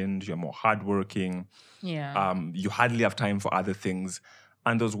disciplined, you're more hardworking. Yeah. You hardly have time for other things.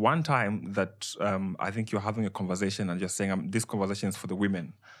 And there was one time that I think you're having a conversation and just saying, this conversation is for the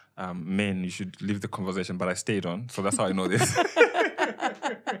women. Men, you should leave the conversation, but I stayed on. So that's how I know this.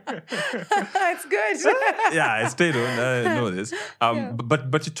 It's good. Yeah, I stayed on. I know this.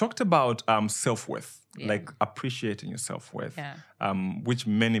 But you talked about self-worth, like appreciating your self-worth, which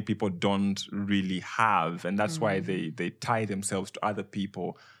many people don't really have. And that's why they tie themselves to other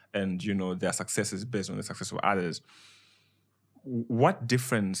people, and, their success is based on the success of others. What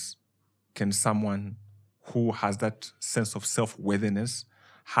difference can someone who has that sense of self-worthiness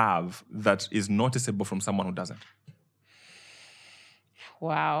have that is noticeable from someone who doesn't?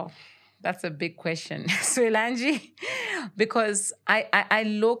 Wow, that's a big question, Swelanji, because I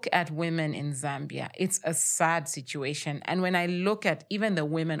look at women in Zambia. It's a sad situation. And when I look at even the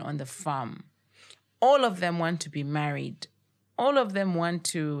women on the farm, all of them want to be married. All of them want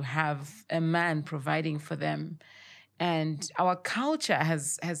to have a man providing for them. And our culture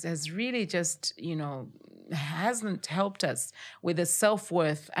has really just, hasn't helped us with the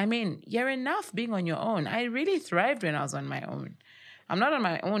self-worth. I mean, you're enough being on your own. I really thrived when I was on my own. I'm not on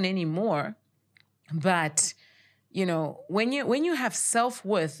my own anymore. But, when you have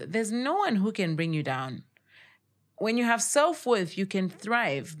self-worth, there's no one who can bring you down. When you have self-worth, you can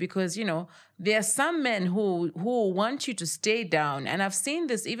thrive because, there are some men who want you to stay down. And I've seen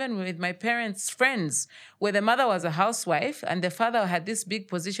this even with my parents' friends, where the mother was a housewife and the father had this big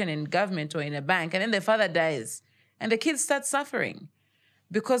position in government or in a bank, and then the father dies and the kids start suffering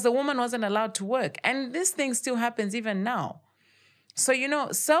because the woman wasn't allowed to work. And this thing still happens even now. So,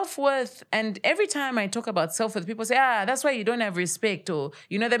 self-worth, and every time I talk about self-worth, people say, that's why you don't have respect, or,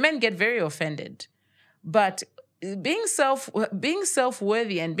 the men get very offended. But being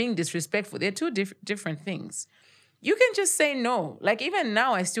self-worthy and being disrespectful, they're two different things. You can just say no. Like even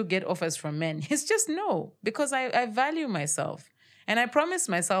now, I still get offers from men. It's just no, because I value myself. And I promised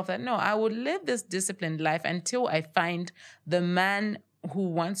myself that, no, I would live this disciplined life until I find the man who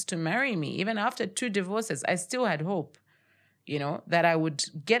wants to marry me. Even after 2 divorces, I still had hope, that I would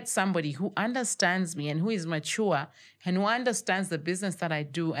get somebody who understands me and who is mature and who understands the business that I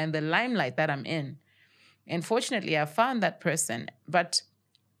do and the limelight that I'm in. And fortunately, I found that person. But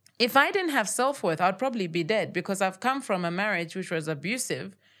if I didn't have self-worth, I'd probably be dead, because I've come from a marriage which was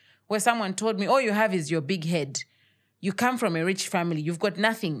abusive, where someone told me, all you have is your big head. You come from a rich family. You've got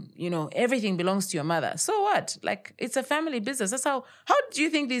nothing. Everything belongs to your mother. So what? Like, it's a family business. That's how do you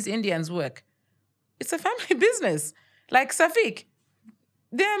think these Indians work? It's a family business. Like Safik,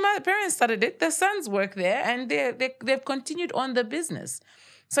 their parents started it. The sons work there, and they've continued on the business.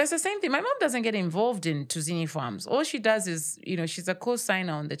 So it's the same thing. My mom doesn't get involved in Tuzini Farms. All she does is, she's a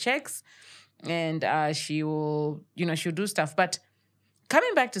co-signer on the checks, and she'll do stuff. But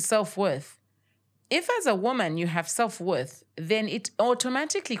coming back to self-worth, if as a woman you have self-worth, then it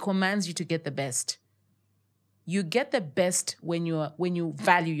automatically commands you to get the best. You get the best when you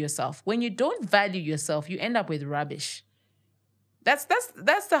value yourself. When you don't value yourself, you end up with rubbish. That's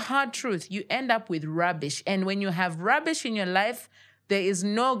the hard truth. You end up with rubbish. And when you have rubbish in your life, there is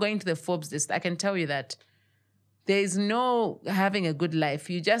no going to the Forbes list. I can tell you that. There is no having a good life.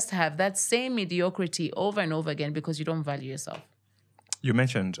 You just have that same mediocrity over and over again because you don't value yourself. You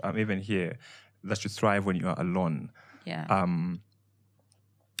mentioned even here that you thrive when you are alone. Yeah.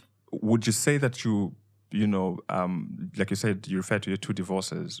 Would you say that like you said, you referred to your 2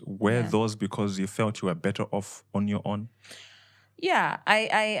 divorces. Were those because you felt you were better off on your own? Yeah,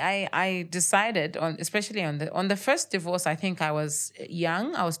 I decided especially on the first divorce. I think I was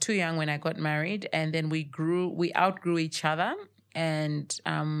young. I was too young when I got married, and then we outgrew each other, and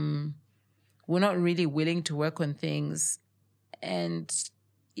we're not really willing to work on things, and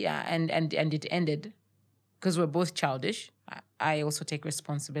it ended because we're both childish. I also take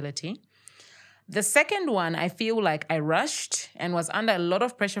responsibility. The second one, I feel like I rushed and was under a lot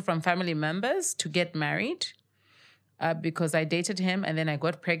of pressure from family members to get married. Because I dated him and then I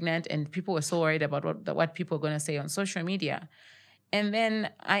got pregnant, and people were so worried about what people were going to say on social media. And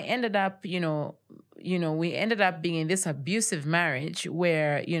then I ended up, we ended up being in this abusive marriage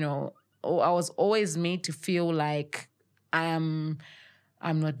where, I was always made to feel like I'm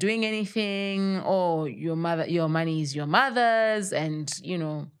not doing anything, or your money is your mother's, and,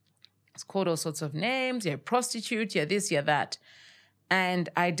 it's called all sorts of names. You're a prostitute, you're this, you're that. And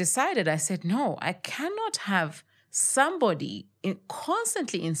I said, no, I cannot have somebody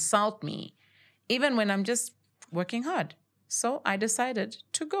constantly insult me, even when I'm just working hard. So I decided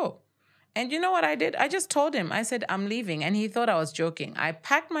to go. And you know what I did? I just told him. I said, I'm leaving. And he thought I was joking. I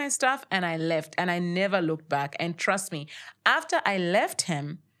packed my stuff and I left, and I never looked back. And trust me, after I left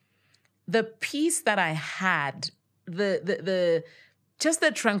him, the peace that I had, just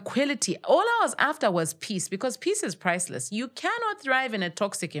the tranquility, all I was after was peace, because peace is priceless. You cannot thrive in a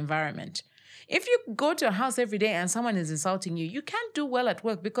toxic environment. If you go to a house every day and someone is insulting you, you can't do well at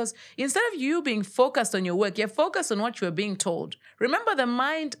work, because instead of you being focused on your work, you're focused on what you're being told. Remember, the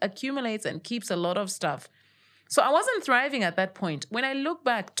mind accumulates and keeps a lot of stuff. So I wasn't thriving at that point. When I look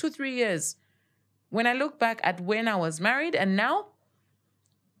back 2-3 years, when I look back at when I was married and now,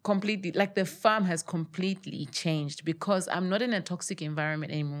 completely, like the farm has completely changed, because I'm not in a toxic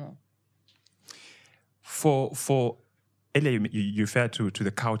environment anymore. For earlier, you referred to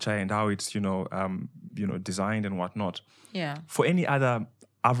the culture and how it's, designed and whatnot. Yeah. For any other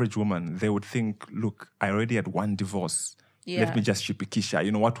average woman, they would think, look, I already had 1 divorce. Yeah. Let me just shipikisha.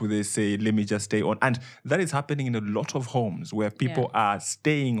 What would they say? Let me just stay on. And that is happening in a lot of homes where people are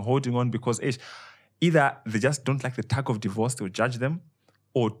staying, holding on, because either they just don't like the tag of divorce, they'll judge them,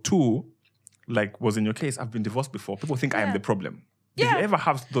 or 2, like was in your case, I've been divorced before. People think I am the problem. Did you ever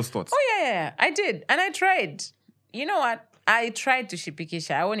have those thoughts? Oh, yeah. I did. And I tried. You know what? I tried to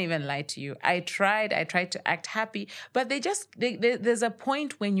shipikisha. I won't even lie to you. I tried to act happy. But there's a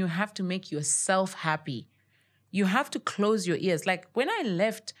point when you have to make yourself happy. You have to close your ears. Like when I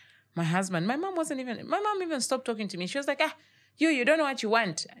left my husband, my mom even stopped talking to me. She was like, you don't know what you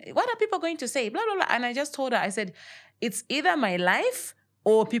want. What are people going to say? Blah, blah, blah. And I just told her, I said, it's either my life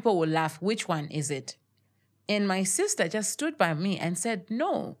or people will laugh. Which one is it? And my sister just stood by me and said,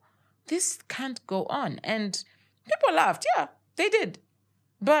 no, this can't go on. And people laughed. Yeah, they did.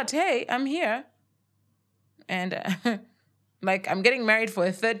 But hey, I'm here. And like, I'm getting married for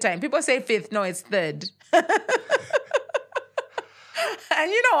a third time. People say fifth. No, it's third. And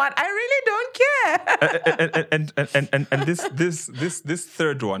you know what? I really don't care. And this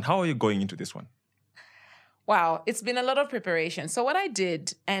third one, how are you going into this one? Wow, it's been a lot of preparation. So what I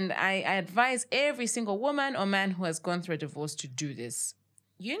did, and I advise every single woman or man who has gone through a divorce to do this.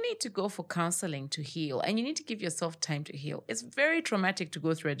 You need to go for counseling to heal, and you need to give yourself time to heal. It's very traumatic to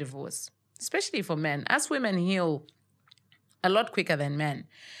go through a divorce, especially for men. Us women heal a lot quicker than men.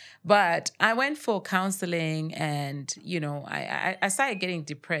 But I went for counseling, and, you know, I started getting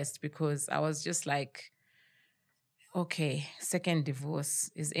depressed because I was just like, okay, second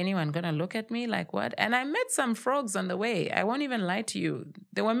divorce. Is anyone going to look at me like what? And I met some frogs on the way. I won't even lie to you.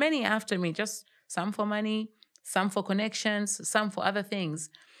 There were many after me, just some for money, some for connections, some for other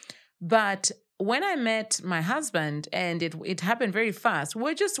things. But when I met my husband, and it happened very fast,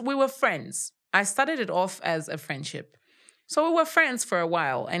 we were friends. I started it off as a friendship. So we were friends for a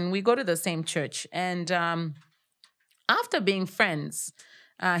while, and we go to the same church. And after being friends,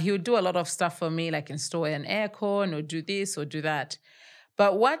 he would do a lot of stuff for me, like install an aircon or do this or do that.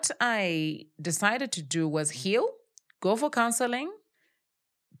 But what I decided to do was heal, go for counseling,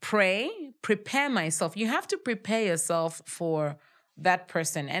 pray, prepare myself. You have to prepare yourself for that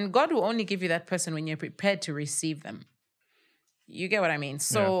person. And God will only give you that person when you're prepared to receive them. You get what I mean?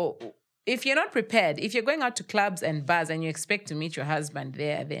 So if you're not prepared, if you're going out to clubs and bars and you expect to meet your husband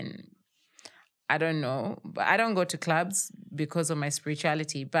there, then I don't know. But I don't go to clubs because of my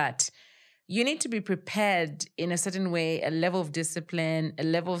spirituality, but you need to be prepared in a certain way, a level of discipline, a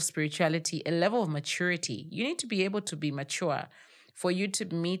level of spirituality, a level of maturity. You need to be able to be mature for you to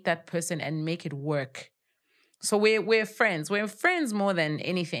meet that person and make it work. So we're friends. We're friends more than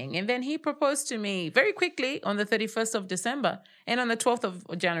anything. And then he proposed to me very quickly on the 31st of December. And on the 12th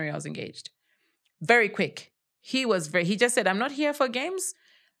of January, I was engaged. Very quick. He just said, I'm not here for games.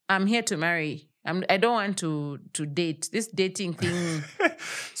 I'm here to marry. I don't want to date. This dating thing.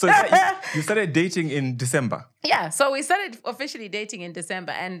 So you started dating in December? Yeah. So we started officially dating in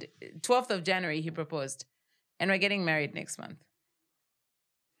December. And 12th of January, he proposed. And we're getting married next month.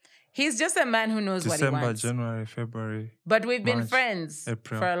 He's just a man who knows what he wants. December, January, February. But we've been March, friends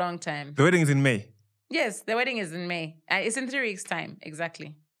April. for a long time. The wedding is in May? Yes, the wedding is in May. It's in 3 weeks' time,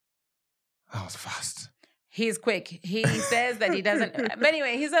 exactly. That was fast. He's quick. He says that he doesn't... But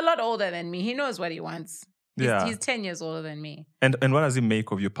anyway, he's a lot older than me. He knows what he wants. He's 10 years older than me. And what does he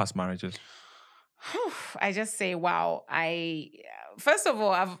make of your past marriages? I just say, wow. First of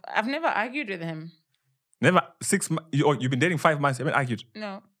all, I've never argued with him. Never? 6 months? You've been dating 5 months, you haven't argued?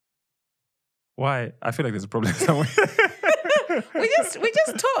 No. Why? I feel like there's a problem somewhere. we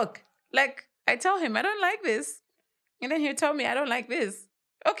just talk. Like, I tell him, I don't like this. And then he'll tell me, I don't like this.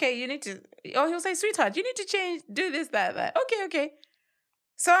 Okay, you need to... Or he'll say, sweetheart, you need to change, do this, that. Okay.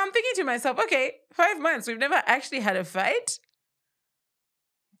 So I'm thinking to myself, okay, 5 months, we've never actually had a fight.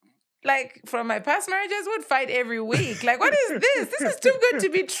 Like, from my past marriages, would fight every week. Like, what is this? This is too good to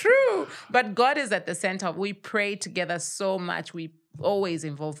be true. But God is at the center. We pray together so much. We always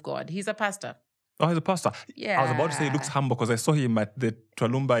involve God. He's a pastor. Oh, he's a pastor. Yeah. I was about to say he looks humble because I saw him at the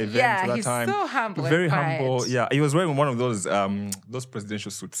Twalumba event that time. Yeah, he's so humble. Very humble. Yeah, he was wearing one of those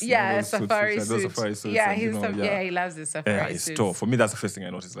presidential suits. Yeah, safari suits. Those safari suits. Yeah, he loves the safari suits. He's tall. For me, that's the first thing I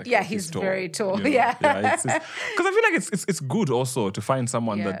noticed. Like, he's very tall. You know? Yeah. Because I feel like it's good also to find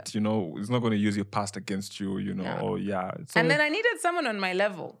someone that, you know, is not going to use your past against you, you know. No. Or, yeah. And then I needed someone on my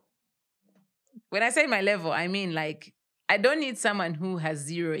level. When I say my level, I mean, like, I don't need someone who has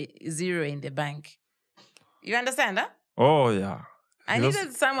zero in the bank. You understand, huh? Oh, yeah. I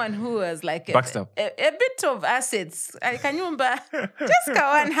needed someone who was like a bit of assets. Can you just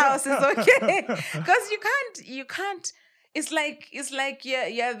go one house is okay. Because you can't. It's like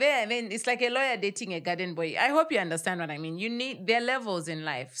you're there, and then it's like a lawyer dating a garden boy. I hope you understand what I mean. There are levels in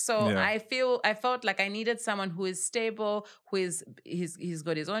life. So I felt like I needed someone who is stable, he's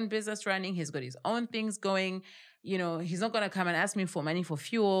got his own business running, he's got his own things going. You know, he's not going to come and ask me for money for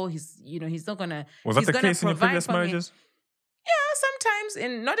fuel. He's not going to... Was that the case in your previous marriages? Yeah, sometimes.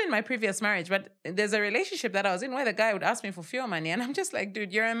 Not in my previous marriage, but there's a relationship that I was in where the guy would ask me for fuel money. And I'm just like,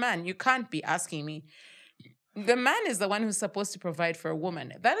 dude, you're a man. You can't be asking me. The man is the one who's supposed to provide for a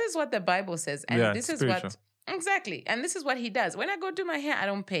woman. That is what the Bible says. And this is what... Exactly. And this is what he does. When I go do my hair, I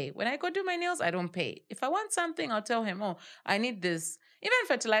don't pay. When I go do my nails, I don't pay. If I want something, I'll tell him, oh, I need this. Even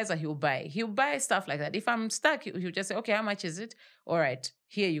fertilizer, he'll buy. He'll buy stuff like that. If I'm stuck, he'll just say, okay, how much is it? All right,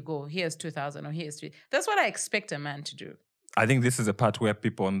 here you go. Here's 2,000 or here's 3. That's what I expect a man to do. I think this is a part where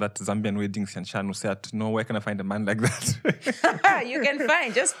people on that Zambian wedding Sianchan will say, no, where can I find a man like that? You can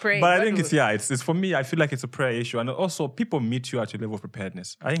find, just pray. But I think it's for me, I feel like it's a prayer issue. And also people meet you at your level of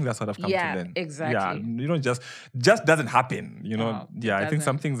preparedness. I think that's what I've come to learn. Exactly. Yeah, you don't just doesn't happen, you know. I think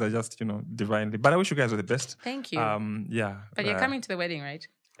some things are just, divinely. But I wish you guys were the best. Thank you. But you're coming to the wedding, right?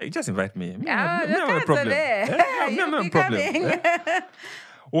 Just invite me. The cards are there. You'll be coming.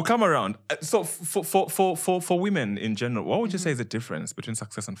 We'll come around. So for women in general, what would you say is the difference between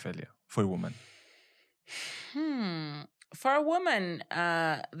success and failure for a woman? For a woman,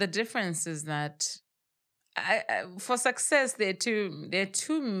 the difference is that for success, there are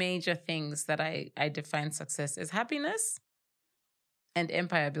two major things that I define success as: happiness and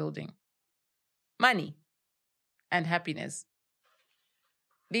empire building. Money and happiness.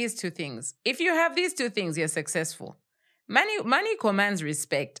 These two things. If you have these two things, you're successful. Money commands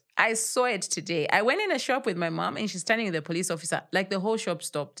respect. I saw it today. I went in a shop with my mom and she's standing with the police officer. Like the whole shop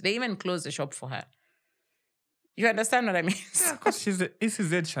stopped. They even closed the shop for her. You understand what I mean? Yeah, because she's the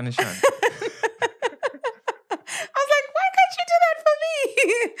ECZ Shanishan. I was like, why can't you do that for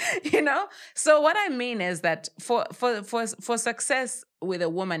me? So what I mean is that for success with a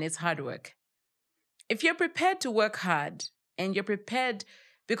woman, it's hard work. If you're prepared to work hard and you're prepared,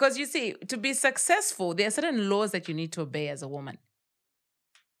 because you see, to be successful, there are certain laws that you need to obey as a woman.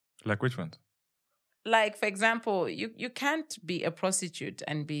 Like which ones? Like, for example, you can't be a prostitute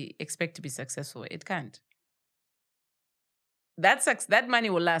and expect to be successful. It can't. That money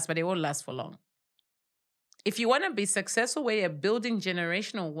will last, but it won't last for long. If you want to be successful where you're building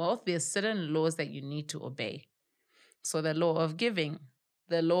generational wealth, there are certain laws that you need to obey. So the law of giving,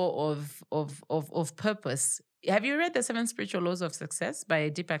 the law of purpose. Have you read The 7 Spiritual Laws of Success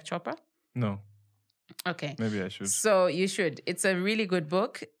by Deepak Chopra? No. Okay. Maybe I should. So you should. It's a really good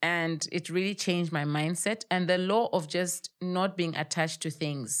book and it really changed my mindset. And the law of just not being attached to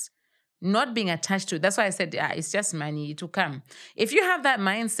things. Not being attached to, that's why I said, it's just money, it will come. If you have that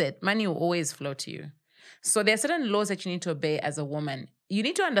mindset, money will always flow to you. So there are certain laws that you need to obey as a woman. You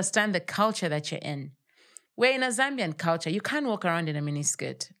need to understand the culture that you're in. We're in a Zambian culture. You can't walk around in a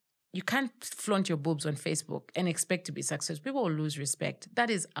miniskirt. You can't flaunt your boobs on Facebook and expect to be successful. People will lose respect.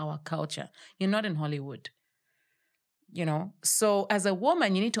 That is our culture. You're not in Hollywood. So as a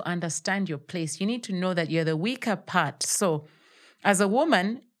woman, you need to understand your place. You need to know that you're the weaker part. So as a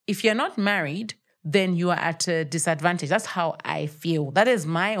woman, if you're not married, then you are at a disadvantage. That's how I feel. That is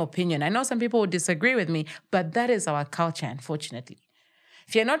my opinion. I know some people would disagree with me, but that is our culture, unfortunately.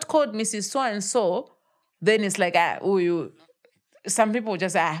 If you're not called Mrs. So-and-so, then it's like, some people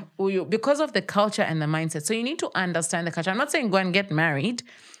just, because of the culture and the mindset. So you need to understand the culture. I'm not saying go and get married,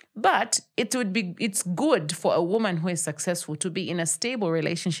 but it's good for a woman who is successful to be in a stable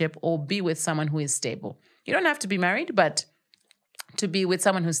relationship or be with someone who is stable. You don't have to be married, but to be with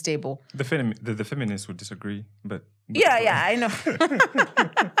someone who's stable. The feminists would disagree, but... Yeah, I know.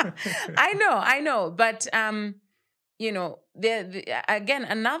 I know. But, again,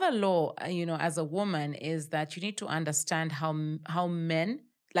 another law, as a woman is that you need to understand how men,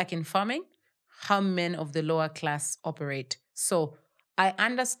 like in farming, how men of the lower class operate. So I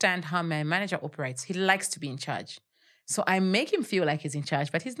understand how my manager operates. He likes to be in charge. So I make him feel like he's in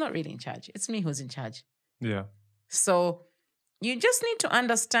charge, but he's not really in charge. It's me who's in charge. Yeah. So you just need to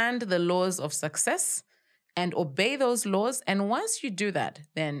understand the laws of success and obey those laws. And once you do that,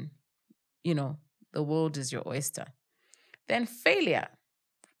 then, the world is your oyster. Then failure.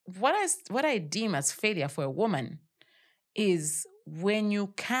 What I deem as failure for a woman is when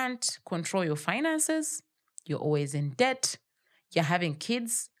you can't control your finances, you're always in debt, you're having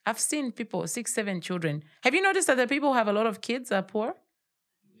kids. I've seen people, 6, 7 children. Have you noticed that the people who have a lot of kids are poor?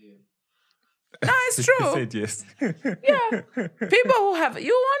 No, it's true. Said yes. Yeah. People who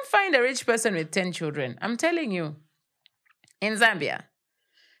you won't find a rich person with 10 children. I'm telling you. In Zambia,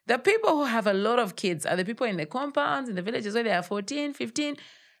 the people who have a lot of kids are the people in the compounds, in the villages where they are 14, 15.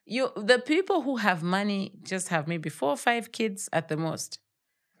 The people who have money just have maybe 4 or 5 kids at the most.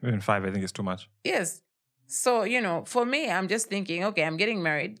 Even 5, I think, is too much. Yes. So, for me, I'm just thinking, okay, I'm getting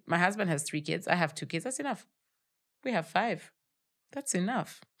married. My husband has 3 kids. I have 2 kids. That's enough. We have 5. That's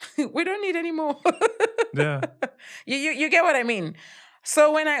enough. We don't need any more. Yeah. You get what I mean?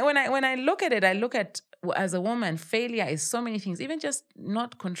 So when I look at it, I look at, as a woman, failure is so many things. Even just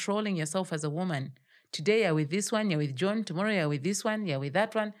not controlling yourself as a woman. Today you're with this one, you're with John. Tomorrow you're with this one, you're with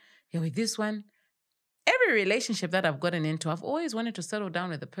that one, you're with this one. Every relationship that I've gotten into, I've always wanted to settle down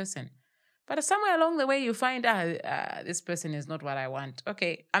with a person. But somewhere along the way, you find, this person is not what I want.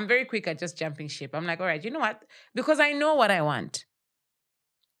 Okay, I'm very quick at just jumping ship. I'm like, all right, you know what? Because I know what I want.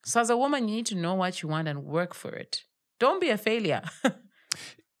 So as a woman, you need to know what you want and work for it. Don't be a failure.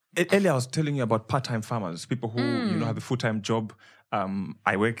 Earlier, I was telling you about part-time farmers, people who have a full-time job.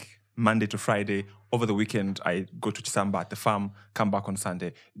 I work Monday to Friday. Over the weekend, I go to Chisamba at the farm, come back on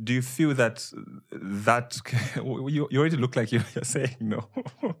Sunday. Do you feel that you already look like you're saying no?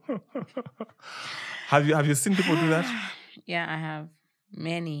 Have you seen people do that? Yeah, I have.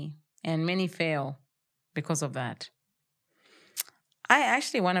 Many, and many fail because of that. I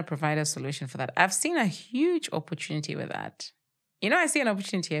actually want to provide a solution for that. I've seen a huge opportunity with that. I see an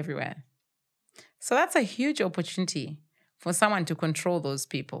opportunity everywhere. So that's a huge opportunity for someone to control those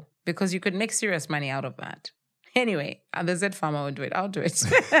people because you could make serious money out of that. Anyway, the Z farmer will do it. I'll do it.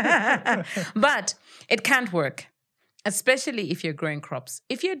 But it can't work, especially if you're growing crops.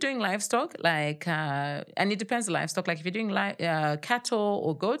 If you're doing livestock, and it depends on livestock, like if you're doing cattle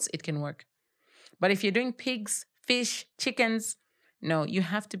or goats, it can work. But if you're doing pigs, fish, chickens, no, you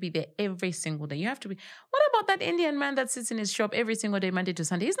have to be there every single day. You have to be. What about that Indian man that sits in his shop every single day, Monday to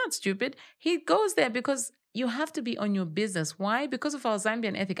Sunday? He's not stupid. He goes there because you have to be on your business. Why? Because of our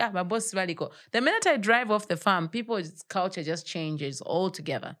Zambian ethic. My boss Valiko. The minute I drive off the farm, people's culture just changes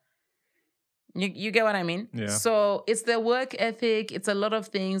altogether. You get what I mean? Yeah. So it's the work ethic. It's a lot of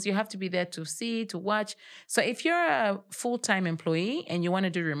things. You have to be there to see, to watch. So if you're a full-time employee and you want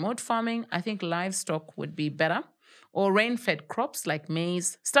to do remote farming, I think livestock would be better. Or rain-fed crops like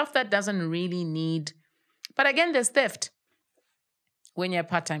maize, stuff that doesn't really need. But again, there's theft when you're a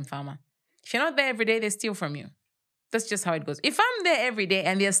part-time farmer. If you're not there every day, they steal from you. That's just how it goes. If I'm there every day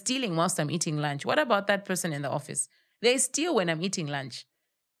and they're stealing whilst I'm eating lunch, what about that person in the office? They steal when I'm eating lunch.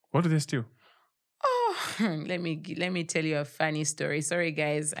 What do they steal? Oh, let me tell you a funny story. Sorry,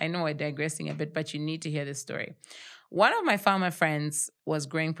 guys. I know we're digressing a bit, but you need to hear this story. One of my farmer friends was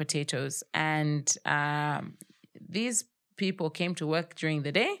growing potatoes, and these people came to work during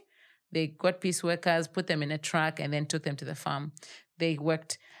the day. They got piece workers, put them in a truck, and then took them to the farm. They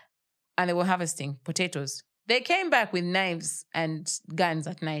worked, and they were harvesting potatoes. They came back with knives and guns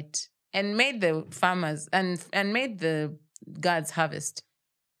at night and made the farmers and made the guards harvest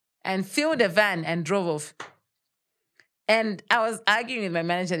and filled a van and drove off. And I was arguing with my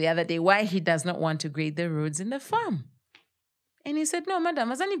manager the other day why he does not want to grade the roads in the farm. And he said, no,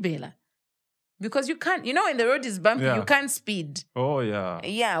 madam, azani bela. Because you can't, when the road is bumpy, you can't speed. Oh, yeah.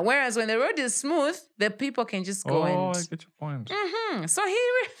 Yeah, whereas when the road is smooth, the people can just go and... Oh, I get your point. Mm-hmm. So he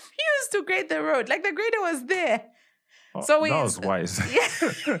refused to grade the road. Like the grader was there. Oh, So that was wise. Yeah,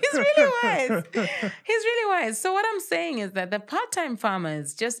 he's really wise. He's really wise. So what I'm saying is that the part-time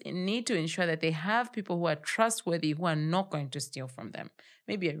farmers just need to ensure that they have people who are trustworthy, who are not going to steal from them.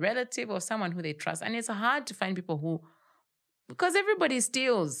 Maybe a relative or someone who they trust. And it's hard to find people who... Because everybody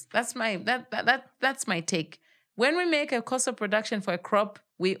steals. That's my take. When we make a cost of production for a crop,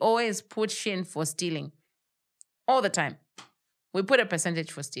 we always put shin for stealing. All the time. We put a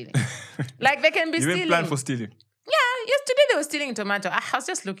percentage for stealing. Like they can be stealing. You plan for stealing? Yeah. Yesterday they were stealing tomato. I was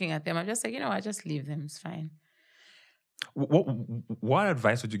just looking at them. I'm just like, I just leave them. It's fine. What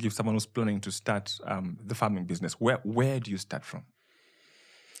advice would you give someone who's planning to start the farming business? Where do you start from?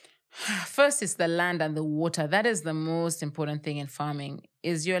 First is the land and the water. That is the most important thing in farming.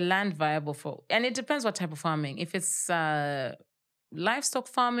 Is your land viable for... And it depends what type of farming. If it's livestock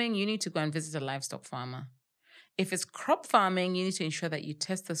farming, you need to go and visit a livestock farmer. If it's crop farming, you need to ensure that you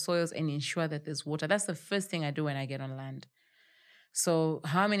test the soils and ensure that there's water. That's the first thing I do when I get on land. So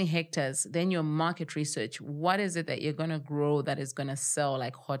how many hectares? Then your market research. What is it that you're going to grow that is going to sell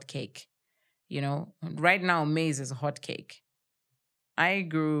like hotcake? Right now, maize is a hotcake. I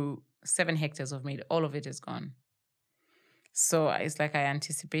grew 7 hectares of maize. All of it is gone. So it's like I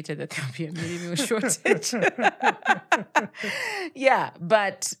anticipated that there'll be a meal shortage. Yeah,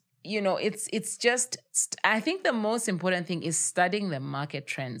 but, it's just, I think the most important thing is studying the market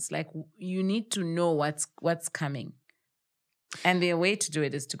trends. Like, you need to know what's coming. And the way to do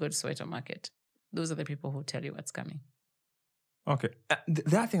it is to go to Soweto Market. Those are the people who tell you what's coming. Okay.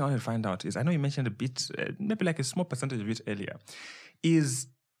 The other thing I want to find out is, I know you mentioned a bit, maybe like a small percentage of it earlier, is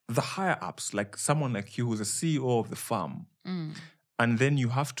the higher ups, like someone like you who's a CEO of the farm. And then you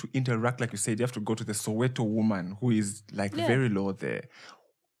have to interact, like you said, you have to go to the Soweto woman who is like very low there.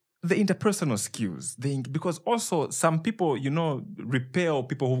 The interpersonal skills, because also some people, repel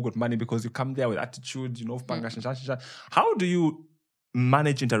people who've got money because you come there with attitude, How do you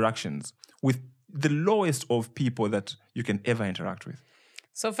manage interactions with the lowest of people that you can ever interact with?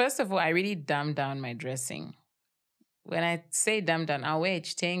 So first of all, I really dumb down my dressing. When I say dumb down, I'll wear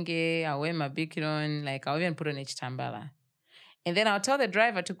chitenge, I'll wear my bikiron, I'll even put on a chitambala. And then I'll tell the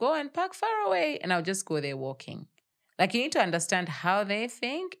driver to go and park far away, and I'll just go there walking. You need to understand how they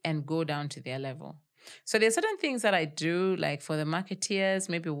think and go down to their level. So there are certain things that I do, like for the marketeers,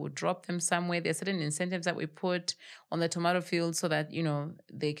 maybe we'll drop them somewhere. There are certain incentives that we put on the tomato field so that,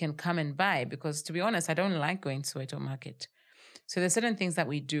 they can come and buy. Because to be honest, I don't like going to Soweto market. So there's certain things that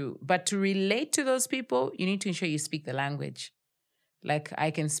we do. But to relate to those people, you need to ensure you speak the language. Like I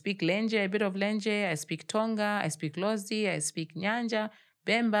can speak Lenje, a bit of Lenje. I speak Tonga. I speak Lozi. I speak Nyanja,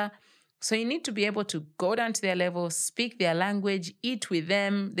 Bemba. So you need to be able to go down to their level, speak their language, eat with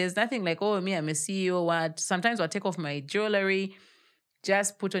them. There's nothing like, oh, me, I'm a CEO. What? Sometimes I'll take off my jewelry,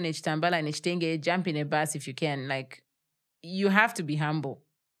 just put on a chitambala and a chitenge, jump in a bus if you can. Like, you have to be humble.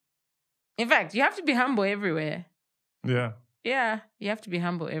 In fact, you have to be humble everywhere. Yeah. Yeah, you have to be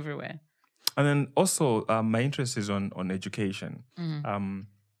humble everywhere. And then also, my interest is on education.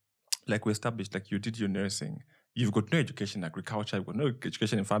 Like we established, like you did your nursing. You've got no education in agriculture, you've got no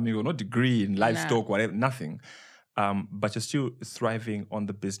education in farming, you've got no degree in livestock, whatever, nothing. But you're still thriving on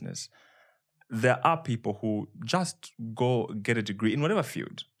the business. There are people who just go get a degree in whatever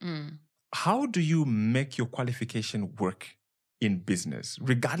field. How do you make your qualification work in business,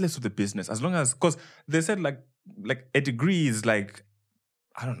 regardless of the business? As long as, because they said like a degree is like,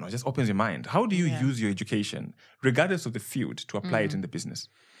 I don't know, it just opens your mind. How do you use your education, regardless of the field, to apply it in the business?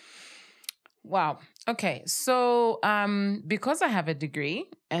 Wow. Okay. So because I have a degree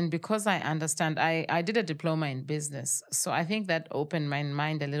and because I understand, I did a diploma in business. So I think that opened my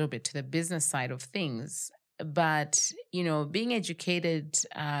mind a little bit to the business side of things. But, being educated,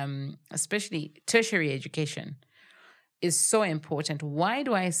 especially tertiary education, is so important. Why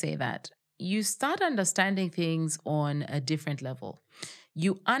do I say that? You start understanding things on a different level.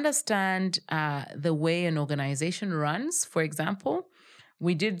 You understand the way an organization runs, for example.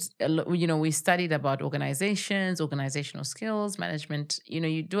 We did, we studied about organizations, organizational skills, management.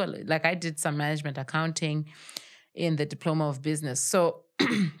 You do, like I did some management accounting in the diploma of business. So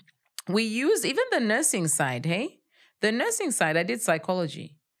we use even the nursing side, hey? The nursing side, I did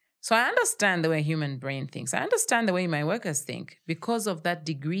psychology. So I understand the way human brain thinks. I understand the way my workers think because of that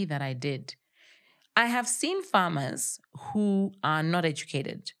degree that I did. I have seen farmers who are not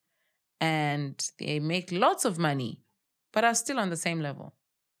educated and they make lots of money, but are still on the same level.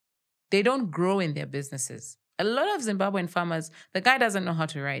 They don't grow in their businesses. A lot of Zimbabwean farmers, the guy doesn't know how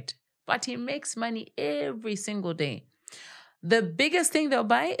to write, but he makes money every single day. The biggest thing they'll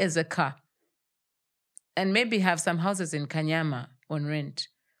buy is a car and maybe have some houses in Kanyama on rent.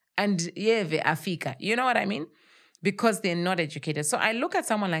 And Yeve Afika, you know what I mean? Because they're not educated. So I look at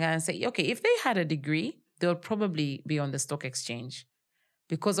someone like that and say, okay, if they had a degree, they'll probably be on the stock exchange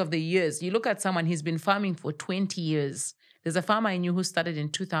because of the years. You look at someone, he's been farming for 20 years. There's a farmer I knew who started in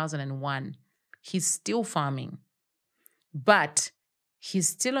 2001. He's still farming, but he's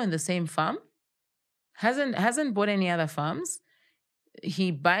still on the same farm, hasn't bought any other farms. He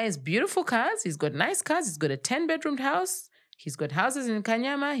buys beautiful cars. He's got nice cars. He's got a 10-bedroom house. He's got houses in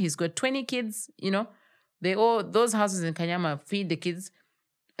Kanyama. He's got 20 kids, those houses in Kanyama feed the kids.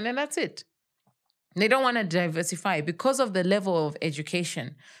 And then that's it. They don't want to diversify because of the level of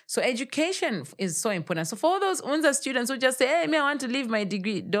education. So education is so important. So for all those UNZA students who just say, hey, I want to leave my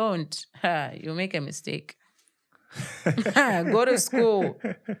degree, don't. You'll make a mistake. Go to school.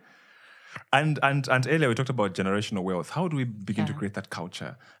 And earlier we talked about generational wealth. How do we begin to create that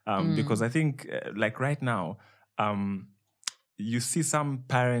culture? Because I think like right now, you see some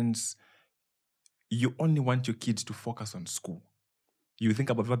parents, you only want your kids to focus on school. You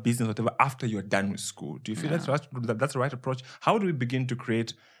think about what business, whatever, after you're done with school. Do you feel that's the right approach? How do we begin to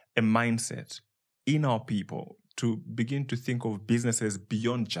create a mindset in our people to begin to think of businesses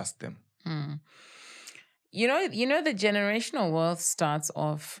beyond just them? The generational wealth starts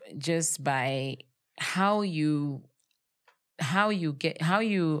off just by how you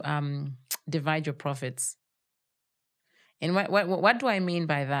divide your profits. And what do I mean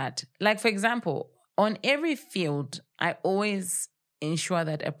by that? Like, for example, on every field, I always ensure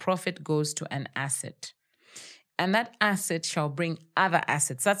that a profit goes to an asset. And that asset shall bring other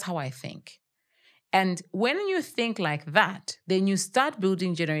assets. That's how I think. And when you think like that, then you start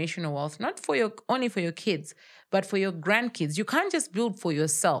building generational wealth, not only for your kids, but for your grandkids. You can't just build for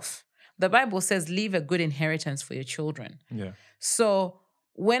yourself. The Bible says, leave a good inheritance for your children. Yeah. So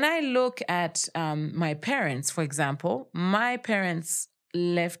when I look at my parents, for example, my parents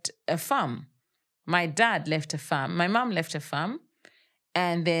left a farm. My dad left a farm. My mom left a farm.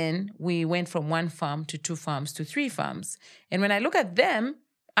 And then we went from 1 farm to 2 farms to 3 farms. And when I look at them,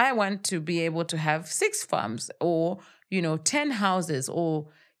 I want to be able to have 6 farms or, 10 houses or,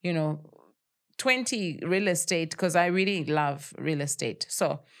 20 real estate, because I really love real estate.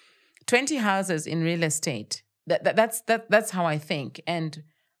 So 20 houses in real estate. That's how I think. And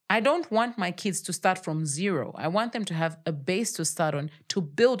I don't want my kids to start from zero. I want them to have a base to start on, to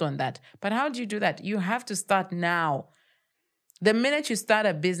build on that. But how do you do that? You have to start now. The minute you start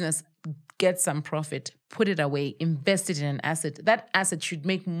a business, get some profit, put it away, invest it in an asset. That asset should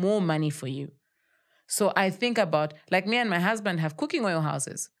make more money for you. So I think about, like me and my husband have cooking oil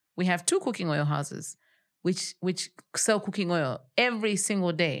houses. We have 2 cooking oil houses which sell cooking oil every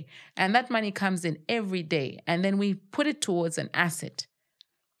single day. And that money comes in every day. And then we put it towards an asset.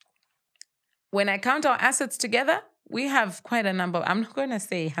 When I count our assets together, we have quite a number. I'm not going to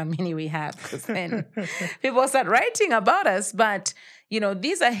say how many we have because then people start writing about us. But,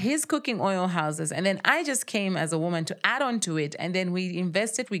 these are his cooking oil houses. And then I just came as a woman to add on to it. And then we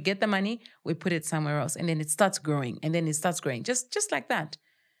invest it, we get the money, we put it somewhere else. And then it starts growing. And then it starts growing just like that.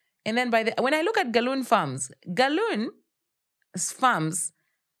 And then when I look at Galoon Farms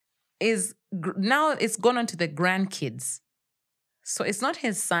is now it's gone on to the grandkids. So it's not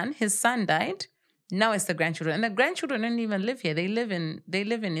his son. His son died. Now it's the grandchildren. And the grandchildren don't even live here. They live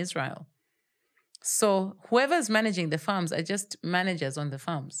in Israel. So whoever's managing the farms are just managers on the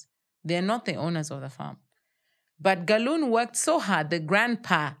farms. They're not the owners of the farm. But Galoon worked so hard, the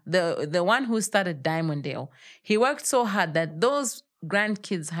grandpa, the one who started Diamonddale, he worked so hard that those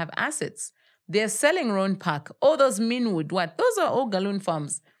grandkids have assets. They're selling Roan Park, all those Minwood, those are all Galoon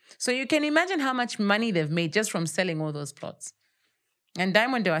farms. So you can imagine how much money they've made just from selling all those plots. And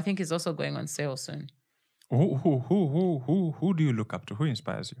Diamonddale, I think, is also going on sale soon. Who do you look up to? Who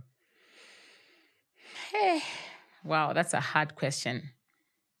inspires you? Hey, wow, that's a hard question.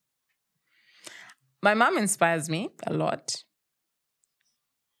 My mom inspires me a lot.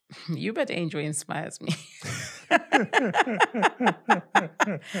 Hubert Angel inspires me.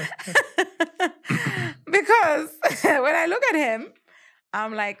 Because when I look at him,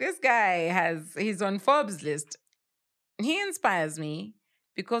 I'm like, this guy he's on Forbes list. He inspires me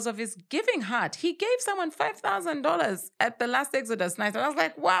because of his giving heart. He gave someone $5,000 at the last Exodus night. And I was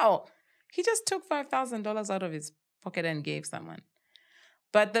like, wow, he just took $5,000 out of his pocket and gave someone.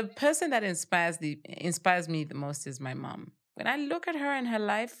 But the person that inspires me the most is my mom. When I look at her and her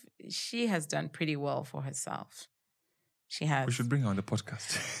life, she has done pretty well for herself. She has. We should bring her on the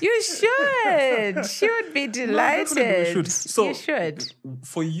podcast. You should. She would be delighted. No, we should. So, you should.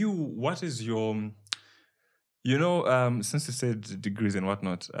 For you, what is your, since you said degrees and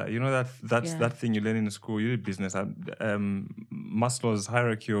whatnot, that thing you learn in school, you did business, Maslow's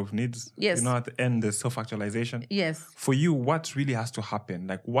hierarchy of needs. Yes. At the end, there's self-actualization. Yes. For you, what really has to happen?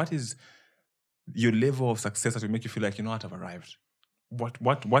 Like, what is your level of success that will make you feel like, I've arrived?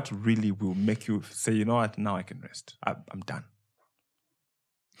 What really will make you say, now I can rest. I'm done.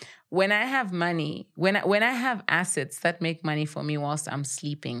 When I have money, when I have assets that make money for me whilst I'm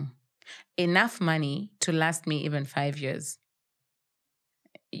sleeping, enough money to last me even 5 years.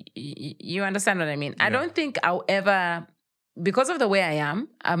 You understand what I mean? Yeah. I don't think I'll ever, because of the way I am,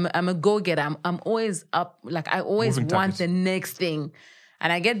 I'm a go-getter. I'm always up, like I always want the next thing.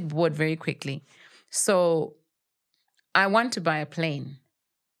 And I get bored very quickly. So I want to buy a plane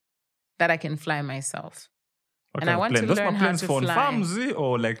that I can fly myself. Okay, and I want to learn how to fly. Farms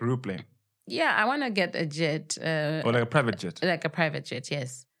or like real plane? Yeah, I want to get a jet. Or like a private jet? Like a private jet,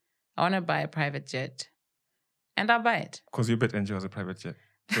 yes. I want to buy a private jet. And I'll buy it. Because you bet enjoys a private jet.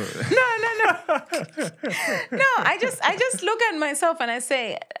 So. No. No, I just look at myself and I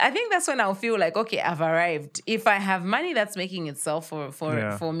say, I think that's when I'll feel like, okay, I've arrived. If I have money that's making itself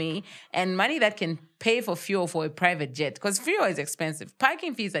for me and money that can pay for fuel for a private jet, because fuel is expensive.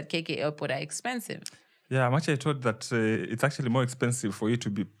 Parking fees at KK Airport are expensive. Yeah, I'm actually told that it's actually more expensive for you to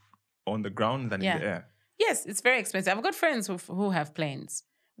be on the ground than in the air. Yes, it's very expensive. I've got friends who have planes.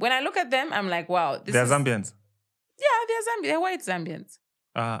 When I look at them, I'm like, wow. They're Zambians? Yeah, they're Zambians. They're white Zambians.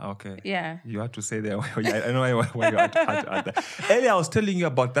 Ah, okay. Yeah. You had to say that. I know why you had to add that. Earlier, I was telling you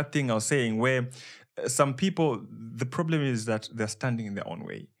about that thing I was saying where some people, the problem is that they're standing in their own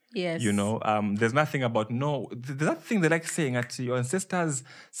way. Yes. There's nothing about, there's that thing they like saying at your ancestors,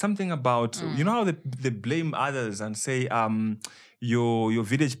 something about, you know how they blame others and say, your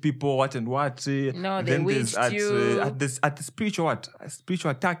village people, what and what. No, they witched you. At the spiritual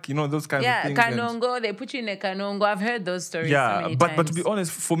attack, those kinds of things. Yeah, Kanongo, they put you in a Kanongo. I've heard those stories so many times. But to be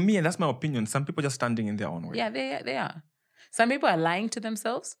honest, for me, and that's my opinion, some people are just standing in their own way. Yeah, they are. Some people are lying to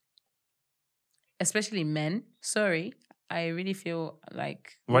themselves, especially men. Sorry, I really feel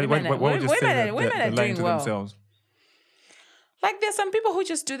like why would you say that women are lying doing to well. themselves? Like there's some people who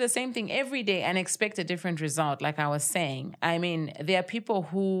just do the same thing every day and expect a different result, like I was saying. I mean, there are people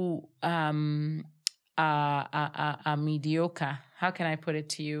who are mediocre. How can I put it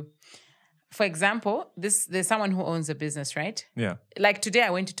to you? for example, there's someone who owns a business, right? Yeah. Like today, I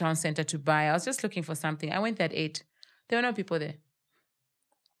went to town center to buy. I was just looking for something. I went there at 8. There were no people there.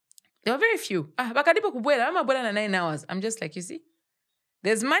 There were very few. Bakadipo kubwela, I'm abwela na 9 hours. I'm just like, you see,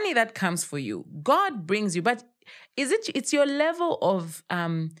 there's money that comes for you. God brings you, but it's your level of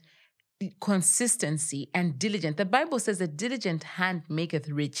consistency and diligence. The Bible says a diligent hand maketh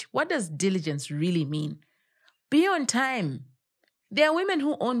rich. What does diligence really mean? Be on time. There are women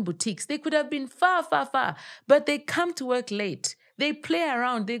who own boutiques. They could have been far, far, far, but they come to work late. They play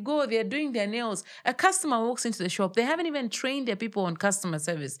around. They go, they're doing their nails. A customer walks into the shop. They haven't even trained their people on customer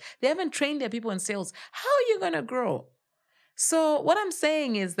service. They haven't trained their people on sales. How are you going to grow? So what I'm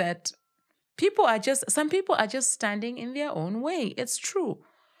saying is that some people are just standing in their own way. It's true.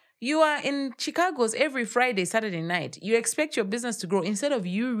 You are in Chicago's every Friday, Saturday night. You expect your business to grow instead of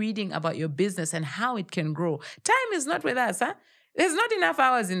you reading about your business and how it can grow. Time is not with us, huh? There's not enough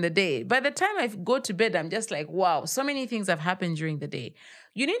hours in the day. By the time I go to bed, I'm just like, wow, so many things have happened during the day.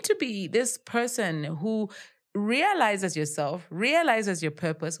 You need to be this person who realizes yourself, realizes your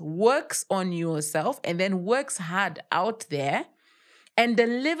purpose, works on yourself, and then works hard out there and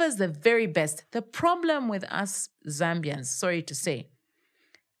delivers the very best. The problem with us Zambians, sorry to say,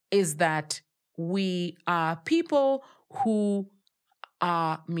 is that we are people who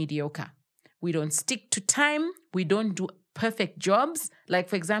are mediocre. We don't stick to time. We don't do perfect jobs. Like,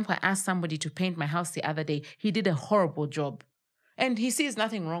 for example, I asked somebody to paint my house the other day. He did a horrible job. And he sees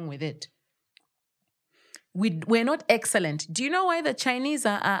nothing wrong with it. We're not excellent. Do you know why the Chinese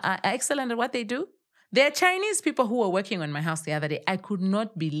are excellent at what they do? There are Chinese people who were working on my house the other day. I could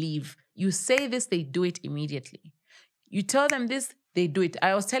not believe. You say this, they do it immediately. You tell them this, they do it.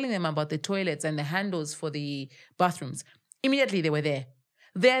 I was telling them about the toilets and the handles for the bathrooms. Immediately they were there.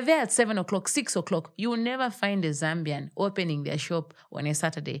 They're there at 7 o'clock, 6 o'clock. You will never find a Zambian opening their shop on a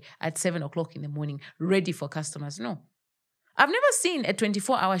Saturday at 7 o'clock in the morning, ready for customers. No. I've never seen a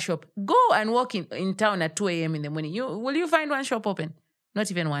 24-hour shop. Go and walk in town at 2 a.m. in the morning. Will you find one shop open? Not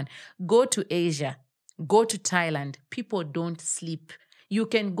even one. Go to Asia. Go to Thailand. People don't sleep. You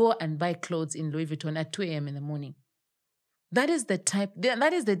can go and buy clothes in Louis Vuitton at 2 a.m. in the morning.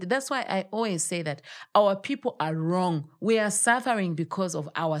 That's why I always say that our people are wrong. We are suffering because of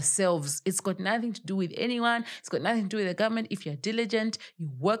ourselves. It's got nothing to do with anyone. It's got nothing to do with the government. If you're diligent, you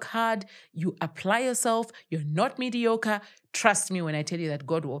work hard, you apply yourself, you're not mediocre, trust me when I tell you that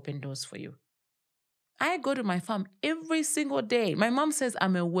God will open doors for you. I go to my farm every single day. My mom says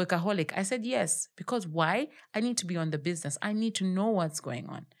I'm a workaholic. I said yes, because why? I need to be on the business. I need to know what's going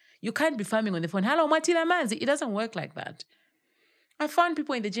on. You can't be farming on the phone. Hello, Matila Manzi. It doesn't work like that. I found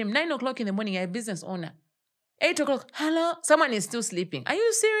people in the gym, 9 o'clock in the morning, you're a business owner. 8 o'clock, hello, someone is still sleeping. Are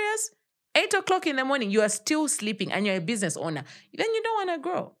you serious? 8 o'clock in the morning, you are still sleeping and you're a business owner. Then you don't want to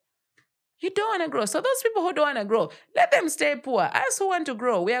grow. You don't want to grow. So those people who don't want to grow, let them stay poor. Us who want to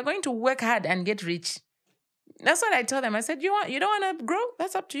grow, we are going to work hard and get rich. That's what I tell them. I said, you don't want to grow?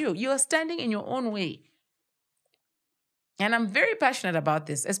 That's up to you. You are standing in your own way. And I'm very passionate about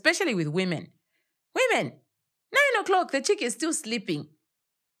this, especially with women. Women, 9 o'clock, the chick is still sleeping. I'm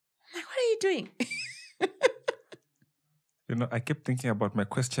like, what are you doing? I kept thinking about my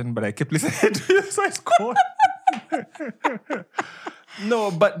question, but I kept listening to you, so it's cool.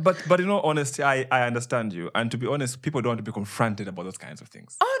 No, but in all honesty, I understand you. And to be honest, people don't want to be confronted about those kinds of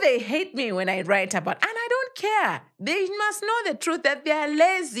things. Oh, they hate me when I write about, and I don't care. They must know the truth that they are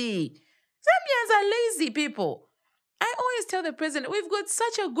lazy. Zambians are lazy people. I always tell the president, we've got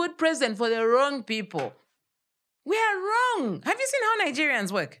such a good president for the wrong people. We are wrong. Have you seen how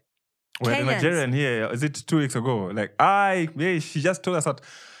Nigerians work? Well, the Nigerian here, is it 2 weeks ago? She just told us that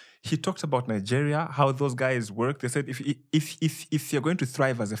he talked about Nigeria, how those guys work. They said, if you're going to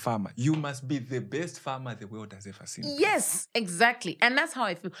thrive as a farmer, you must be the best farmer the world has ever seen. Yes, exactly. And that's how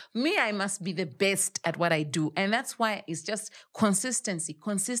I feel. Me, I must be the best at what I do. And that's why it's just consistency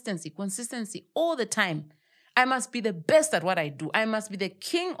all the time. I must be the best at what I do. I must be the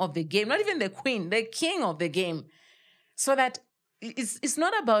king of the game, not even the queen, the king of the game. So that it's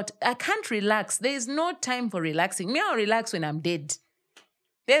not about, I can't relax. There is no time for relaxing. Me, I'll relax when I'm dead.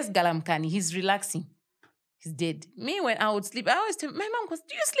 There's Galamkani, he's relaxing. He's dead. Me, when I would sleep, I always tell my mom goes,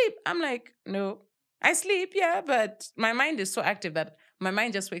 do you sleep? I'm like, no. I sleep, yeah, but my mind is so active that my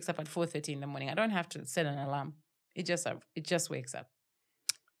mind just wakes up at 4:30 in the morning. I don't have to set an alarm. It just wakes up.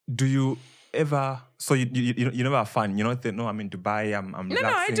 Do you ever, so you never have fun? You know, I'm in Dubai, I'm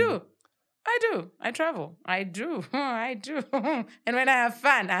relaxing. No, I do. I travel. I do. And when I have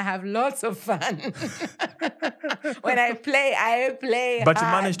fun, I have lots of fun. When I play But hard.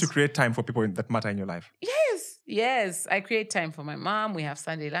 you manage to create time for people that matter in your life. Yes. Yes, I create time for my mom. We have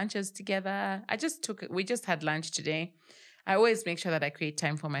Sunday lunches together. We just had lunch today. I always make sure that I create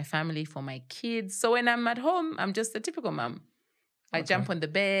time for my family, for my kids. So when I'm at home, I'm just a typical mom. I jump on the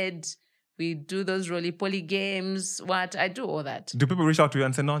bed. We do those roly-poly games. I do all that. Do people reach out to you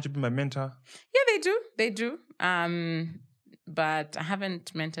and say, no, you be my mentor? Yeah, they do. They do. But I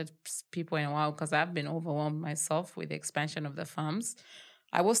haven't mentored people in a while because I've been overwhelmed myself with the expansion of the farms.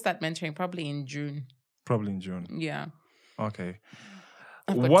 I will start mentoring probably in June. Probably in June. Yeah. Okay.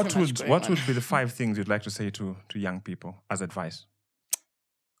 What would be the 5 things you'd like to say to young people as advice?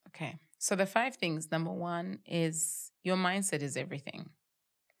 Okay. So the 5 things, number 1 is your mindset is everything.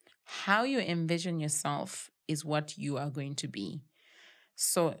 How you envision yourself is what you are going to be.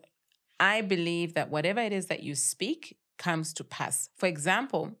 So I believe that whatever it is that you speak comes to pass. For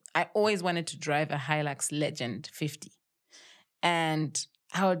example, I always wanted to drive a Hilux Legend 50. And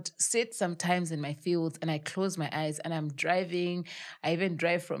I would sit sometimes in my fields and I close my eyes and I'm driving. I even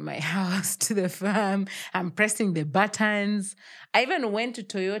drive from my house to the farm. I'm pressing the buttons. I even went to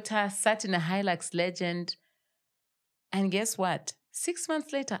Toyota, sat in a Hilux Legend. And guess what? 6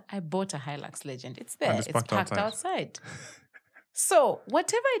 months later, I bought a Hilux Legend. It's there. It's parked outside. So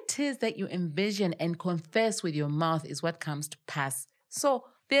whatever it is that you envision and confess with your mouth is what comes to pass. So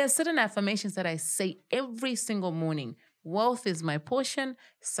there are certain affirmations that I say every single morning. Wealth is my portion.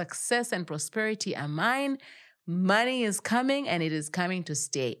 Success and prosperity are mine. Money is coming and it is coming to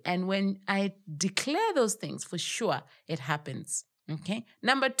stay. And when I declare those things, for sure, it happens. Okay.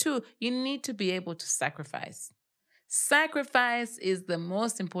 Number 2, you need to be able to sacrifice. Sacrifice is the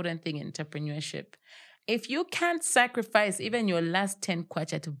most important thing in entrepreneurship. If you can't sacrifice even your last 10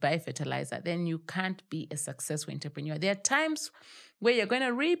 kwacha to buy fertilizer, then you can't be a successful entrepreneur. There are times where you're going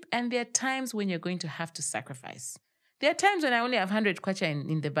to reap and there are times when you're going to have to sacrifice. There are times when I only have 100 kwacha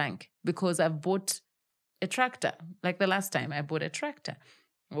in the bank because I've bought a tractor. Like the last time I bought a tractor.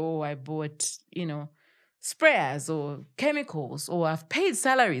 Or I bought, sprayers or chemicals, or I've paid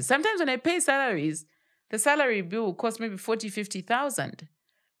salaries. Sometimes when I pay salaries, the salary bill will cost maybe 40,000, 50,000.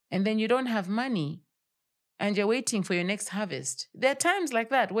 And then you don't have money and you're waiting for your next harvest. There are times like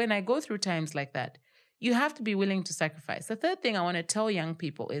that. When I go through times like that, you have to be willing to sacrifice. The third thing I want to tell young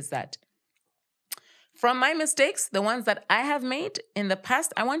people is that from my mistakes, the ones that I have made in the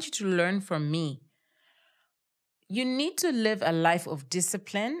past, I want you to learn from me. You need to live a life of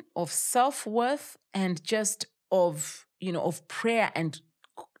discipline, of self-worth, and just of prayer and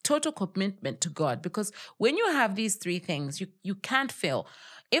total commitment to God. Because when you have these 3 things, you can't fail.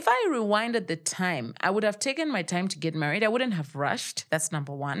 If I rewinded the time, I would have taken my time to get married. I wouldn't have rushed. That's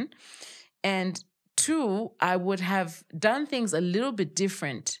number 1. And 2, I would have done things a little bit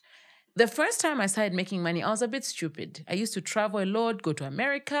different. The first time I started making money, I was a bit stupid. I used to travel a lot, go to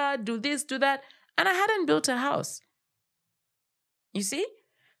America, do this, do that, and I hadn't built a house. You see?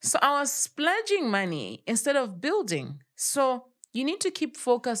 So I was splurging money instead of building. So you need to keep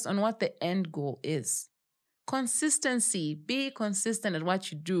focused on what the end goal is. Consistency. Be consistent at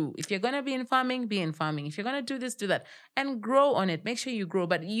what you do. If you're going to be in farming, be in farming. If you're going to do this, do that. And grow on it. Make sure you grow.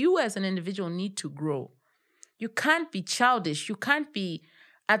 But you as an individual need to grow. You can't be childish. You can't be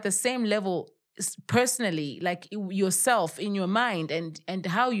at the same level personally, like yourself in your mind and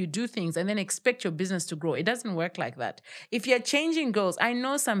how you do things, and then expect your business to grow. It doesn't work like that. If you're changing goals, I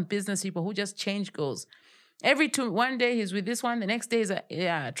know some business people who just change goals. One day he's with this one, the next day is,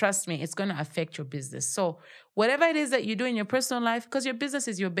 trust me, it's going to affect your business. So whatever it is that you do in your personal life, because your business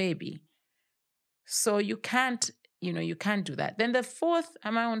is your baby. So you can't do that. Then the 4th,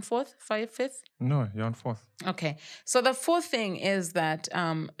 am I on 4th? 5th? No, you're on 4th. Okay. So the 4th thing is that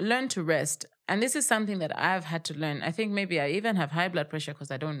learn to rest. And this is something that I've had to learn. I think maybe I even have high blood pressure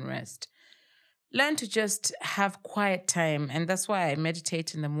because I don't rest. Learn to just have quiet time. And that's why I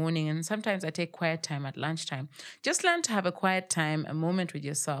meditate in the morning. And sometimes I take quiet time at lunchtime. Just learn to have a quiet time, a moment with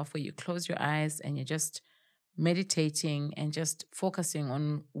yourself where you close your eyes and you're just meditating and just focusing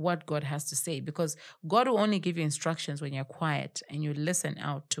on what God has to say. Because God will only give you instructions when you're quiet and you listen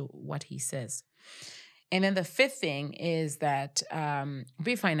out to what He says. And then the 5th thing is that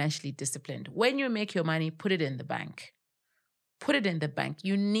be financially disciplined. When you make your money, put it in the bank. Put it in the bank.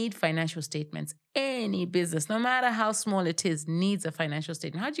 You need financial statements. Any business, no matter how small it is, needs a financial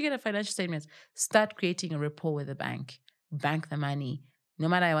statement. How do you get a financial statement? Start creating a rapport with the bank. Bank the money. No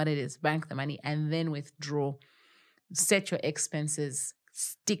matter what it is, bank the money and then withdraw. Set your expenses.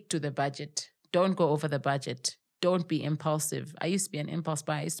 Stick to the budget. Don't go over the budget. Don't be impulsive. I used to be an impulse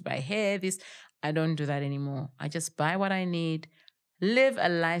buyer. I used to buy hair, this. I don't do that anymore. I just buy what I need. Live a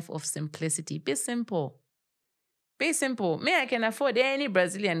life of simplicity. Be simple. Very simple. Me, I can afford any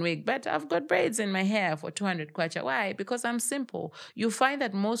Brazilian wig, but I've got braids in my hair for 200 kwacha. Why? Because I'm simple. You find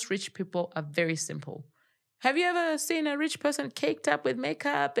that most rich people are very simple. Have you ever seen a rich person caked up with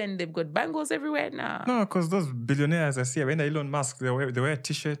makeup and they've got bangles everywhere? Nah. No, because those billionaires I see, when Elon Musk, they wear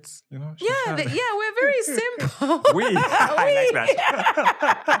t-shirts, you know. Yeah, we're very simple. I like that.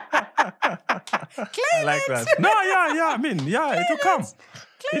 I like that. No, yeah. I mean, yeah, it will come.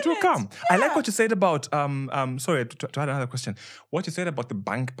 It will come. Yeah. I like what you said about, sorry, to add another question. What you said about the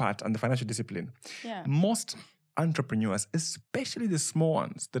bank part and the financial discipline. Yeah. Most entrepreneurs, especially the small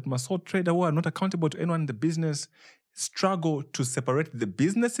ones that must sole trader who are not accountable to anyone in the business, struggle to separate the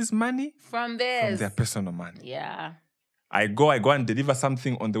business's money from their personal money. Yeah. I go and deliver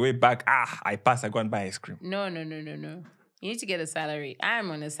something on the way back. I pass, I go and buy ice cream. No. You need to get a salary.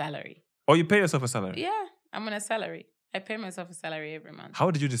 I'm on a salary. Or you pay yourself a salary? Yeah, I'm on a salary. I pay myself a salary every month.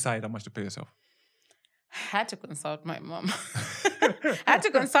 How did you decide how much to pay yourself? I had to consult my mom. I had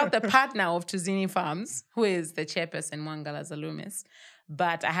to consult the partner of Tuzini Farms, who is the chairperson, Maria Zaloumis.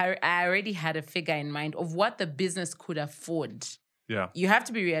 But I already had a figure in mind of what the business could afford. Yeah. You have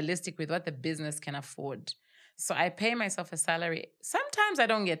to be realistic with what the business can afford. So I pay myself a salary. Sometimes I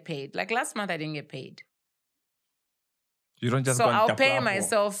don't get paid. Like last month, I didn't get paid. You don't just so go and I'll pay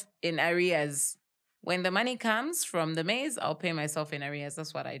myself in arrears. When the money comes from the maize, I'll pay myself in arrears.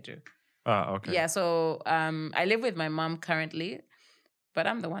 That's what I do. Okay. Yeah, so I live with my mom currently, but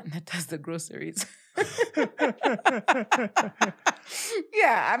I'm the one that does the groceries.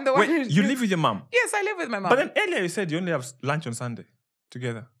 Yeah, I'm the one. Wait, you live with your mom? Yes, I live with my mom. But then earlier you said you only have lunch on Sunday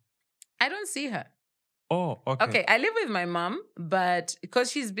together. I don't see her. Oh, okay. Okay, I live with my mom, but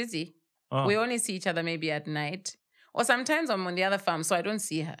because she's busy, we only see each other maybe at night. Or sometimes I'm on the other farm, so I don't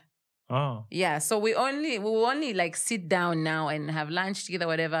see her. Oh. Yeah, so we will only like sit down now and have lunch together,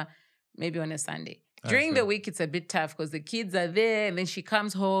 whatever, maybe on a Sunday. During the week, it's a bit tough because the kids are there and then she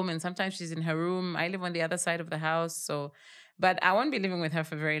comes home and sometimes she's in her room. I live on the other side of the house. So, but I won't be living with her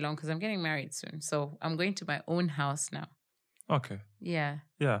for very long because I'm getting married soon. So I'm going to my own house now. Okay. Yeah.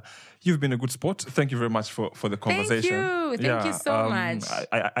 Yeah. You've been a good sport. Thank you very much for the conversation. Thank you so much.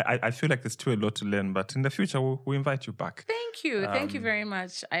 I feel like there's still a lot to learn, but in the future, we'll invite you back. Thank you. Thank you very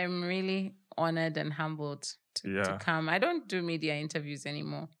much. I'm really honored and humbled to come. I don't do media interviews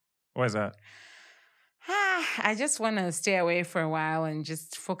anymore. Why is that? I just want to stay away for a while and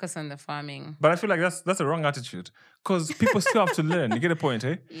just focus on the farming. But I feel like that's a wrong attitude because people still have to learn. You get the point,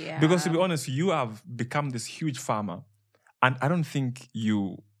 eh? Yeah. Because to be honest, you have become this huge farmer. And I don't think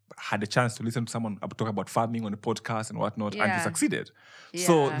you had a chance to listen to someone talk about farming on a podcast and whatnot, and you succeeded. Yeah.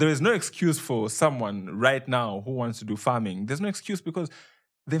 So there is no excuse for someone right now who wants to do farming. There's no excuse because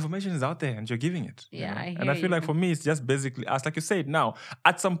the information is out there and you're giving it. Yeah, I hear And I feel like for me, it's just basically, as like you said now,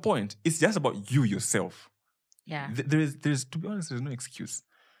 at some point, it's just about you yourself. Yeah. There's to be honest, there's no excuse.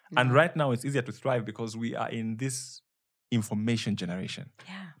 No. And right now, it's easier to thrive because we are in this information generation.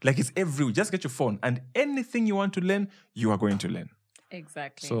 Yeah. Like it's everywhere. Just get your phone and anything you want to learn, you are going to learn.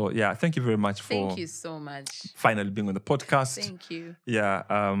 Exactly. So yeah, thank you very much for thank you so much. Finally being on the podcast. Thank you. Yeah.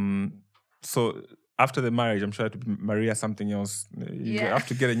 So after the marriage, I'm sure to be Maria something else. You have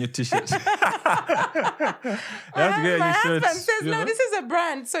to get a new t-shirt. You have to get a new shirt. My husband says, no, this is a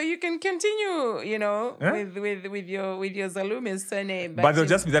brand, so you can continue, with your Zaloumis surname. But there'll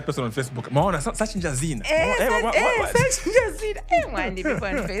just be that person on Facebook. Maona, such in Jazine. Such in Jazine. I want the people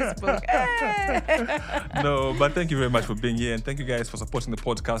on Facebook. No, but thank you very much for being here. And thank you guys for supporting the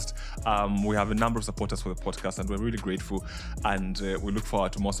podcast. We have a number of supporters for the podcast and we're really grateful. And we look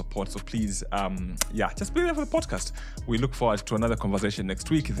forward to more support. So please, just be there for the podcast. We look forward to another conversation next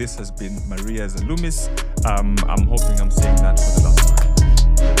week. This has been Maria Zaloumis. I'm hoping I'm saying that for the last time.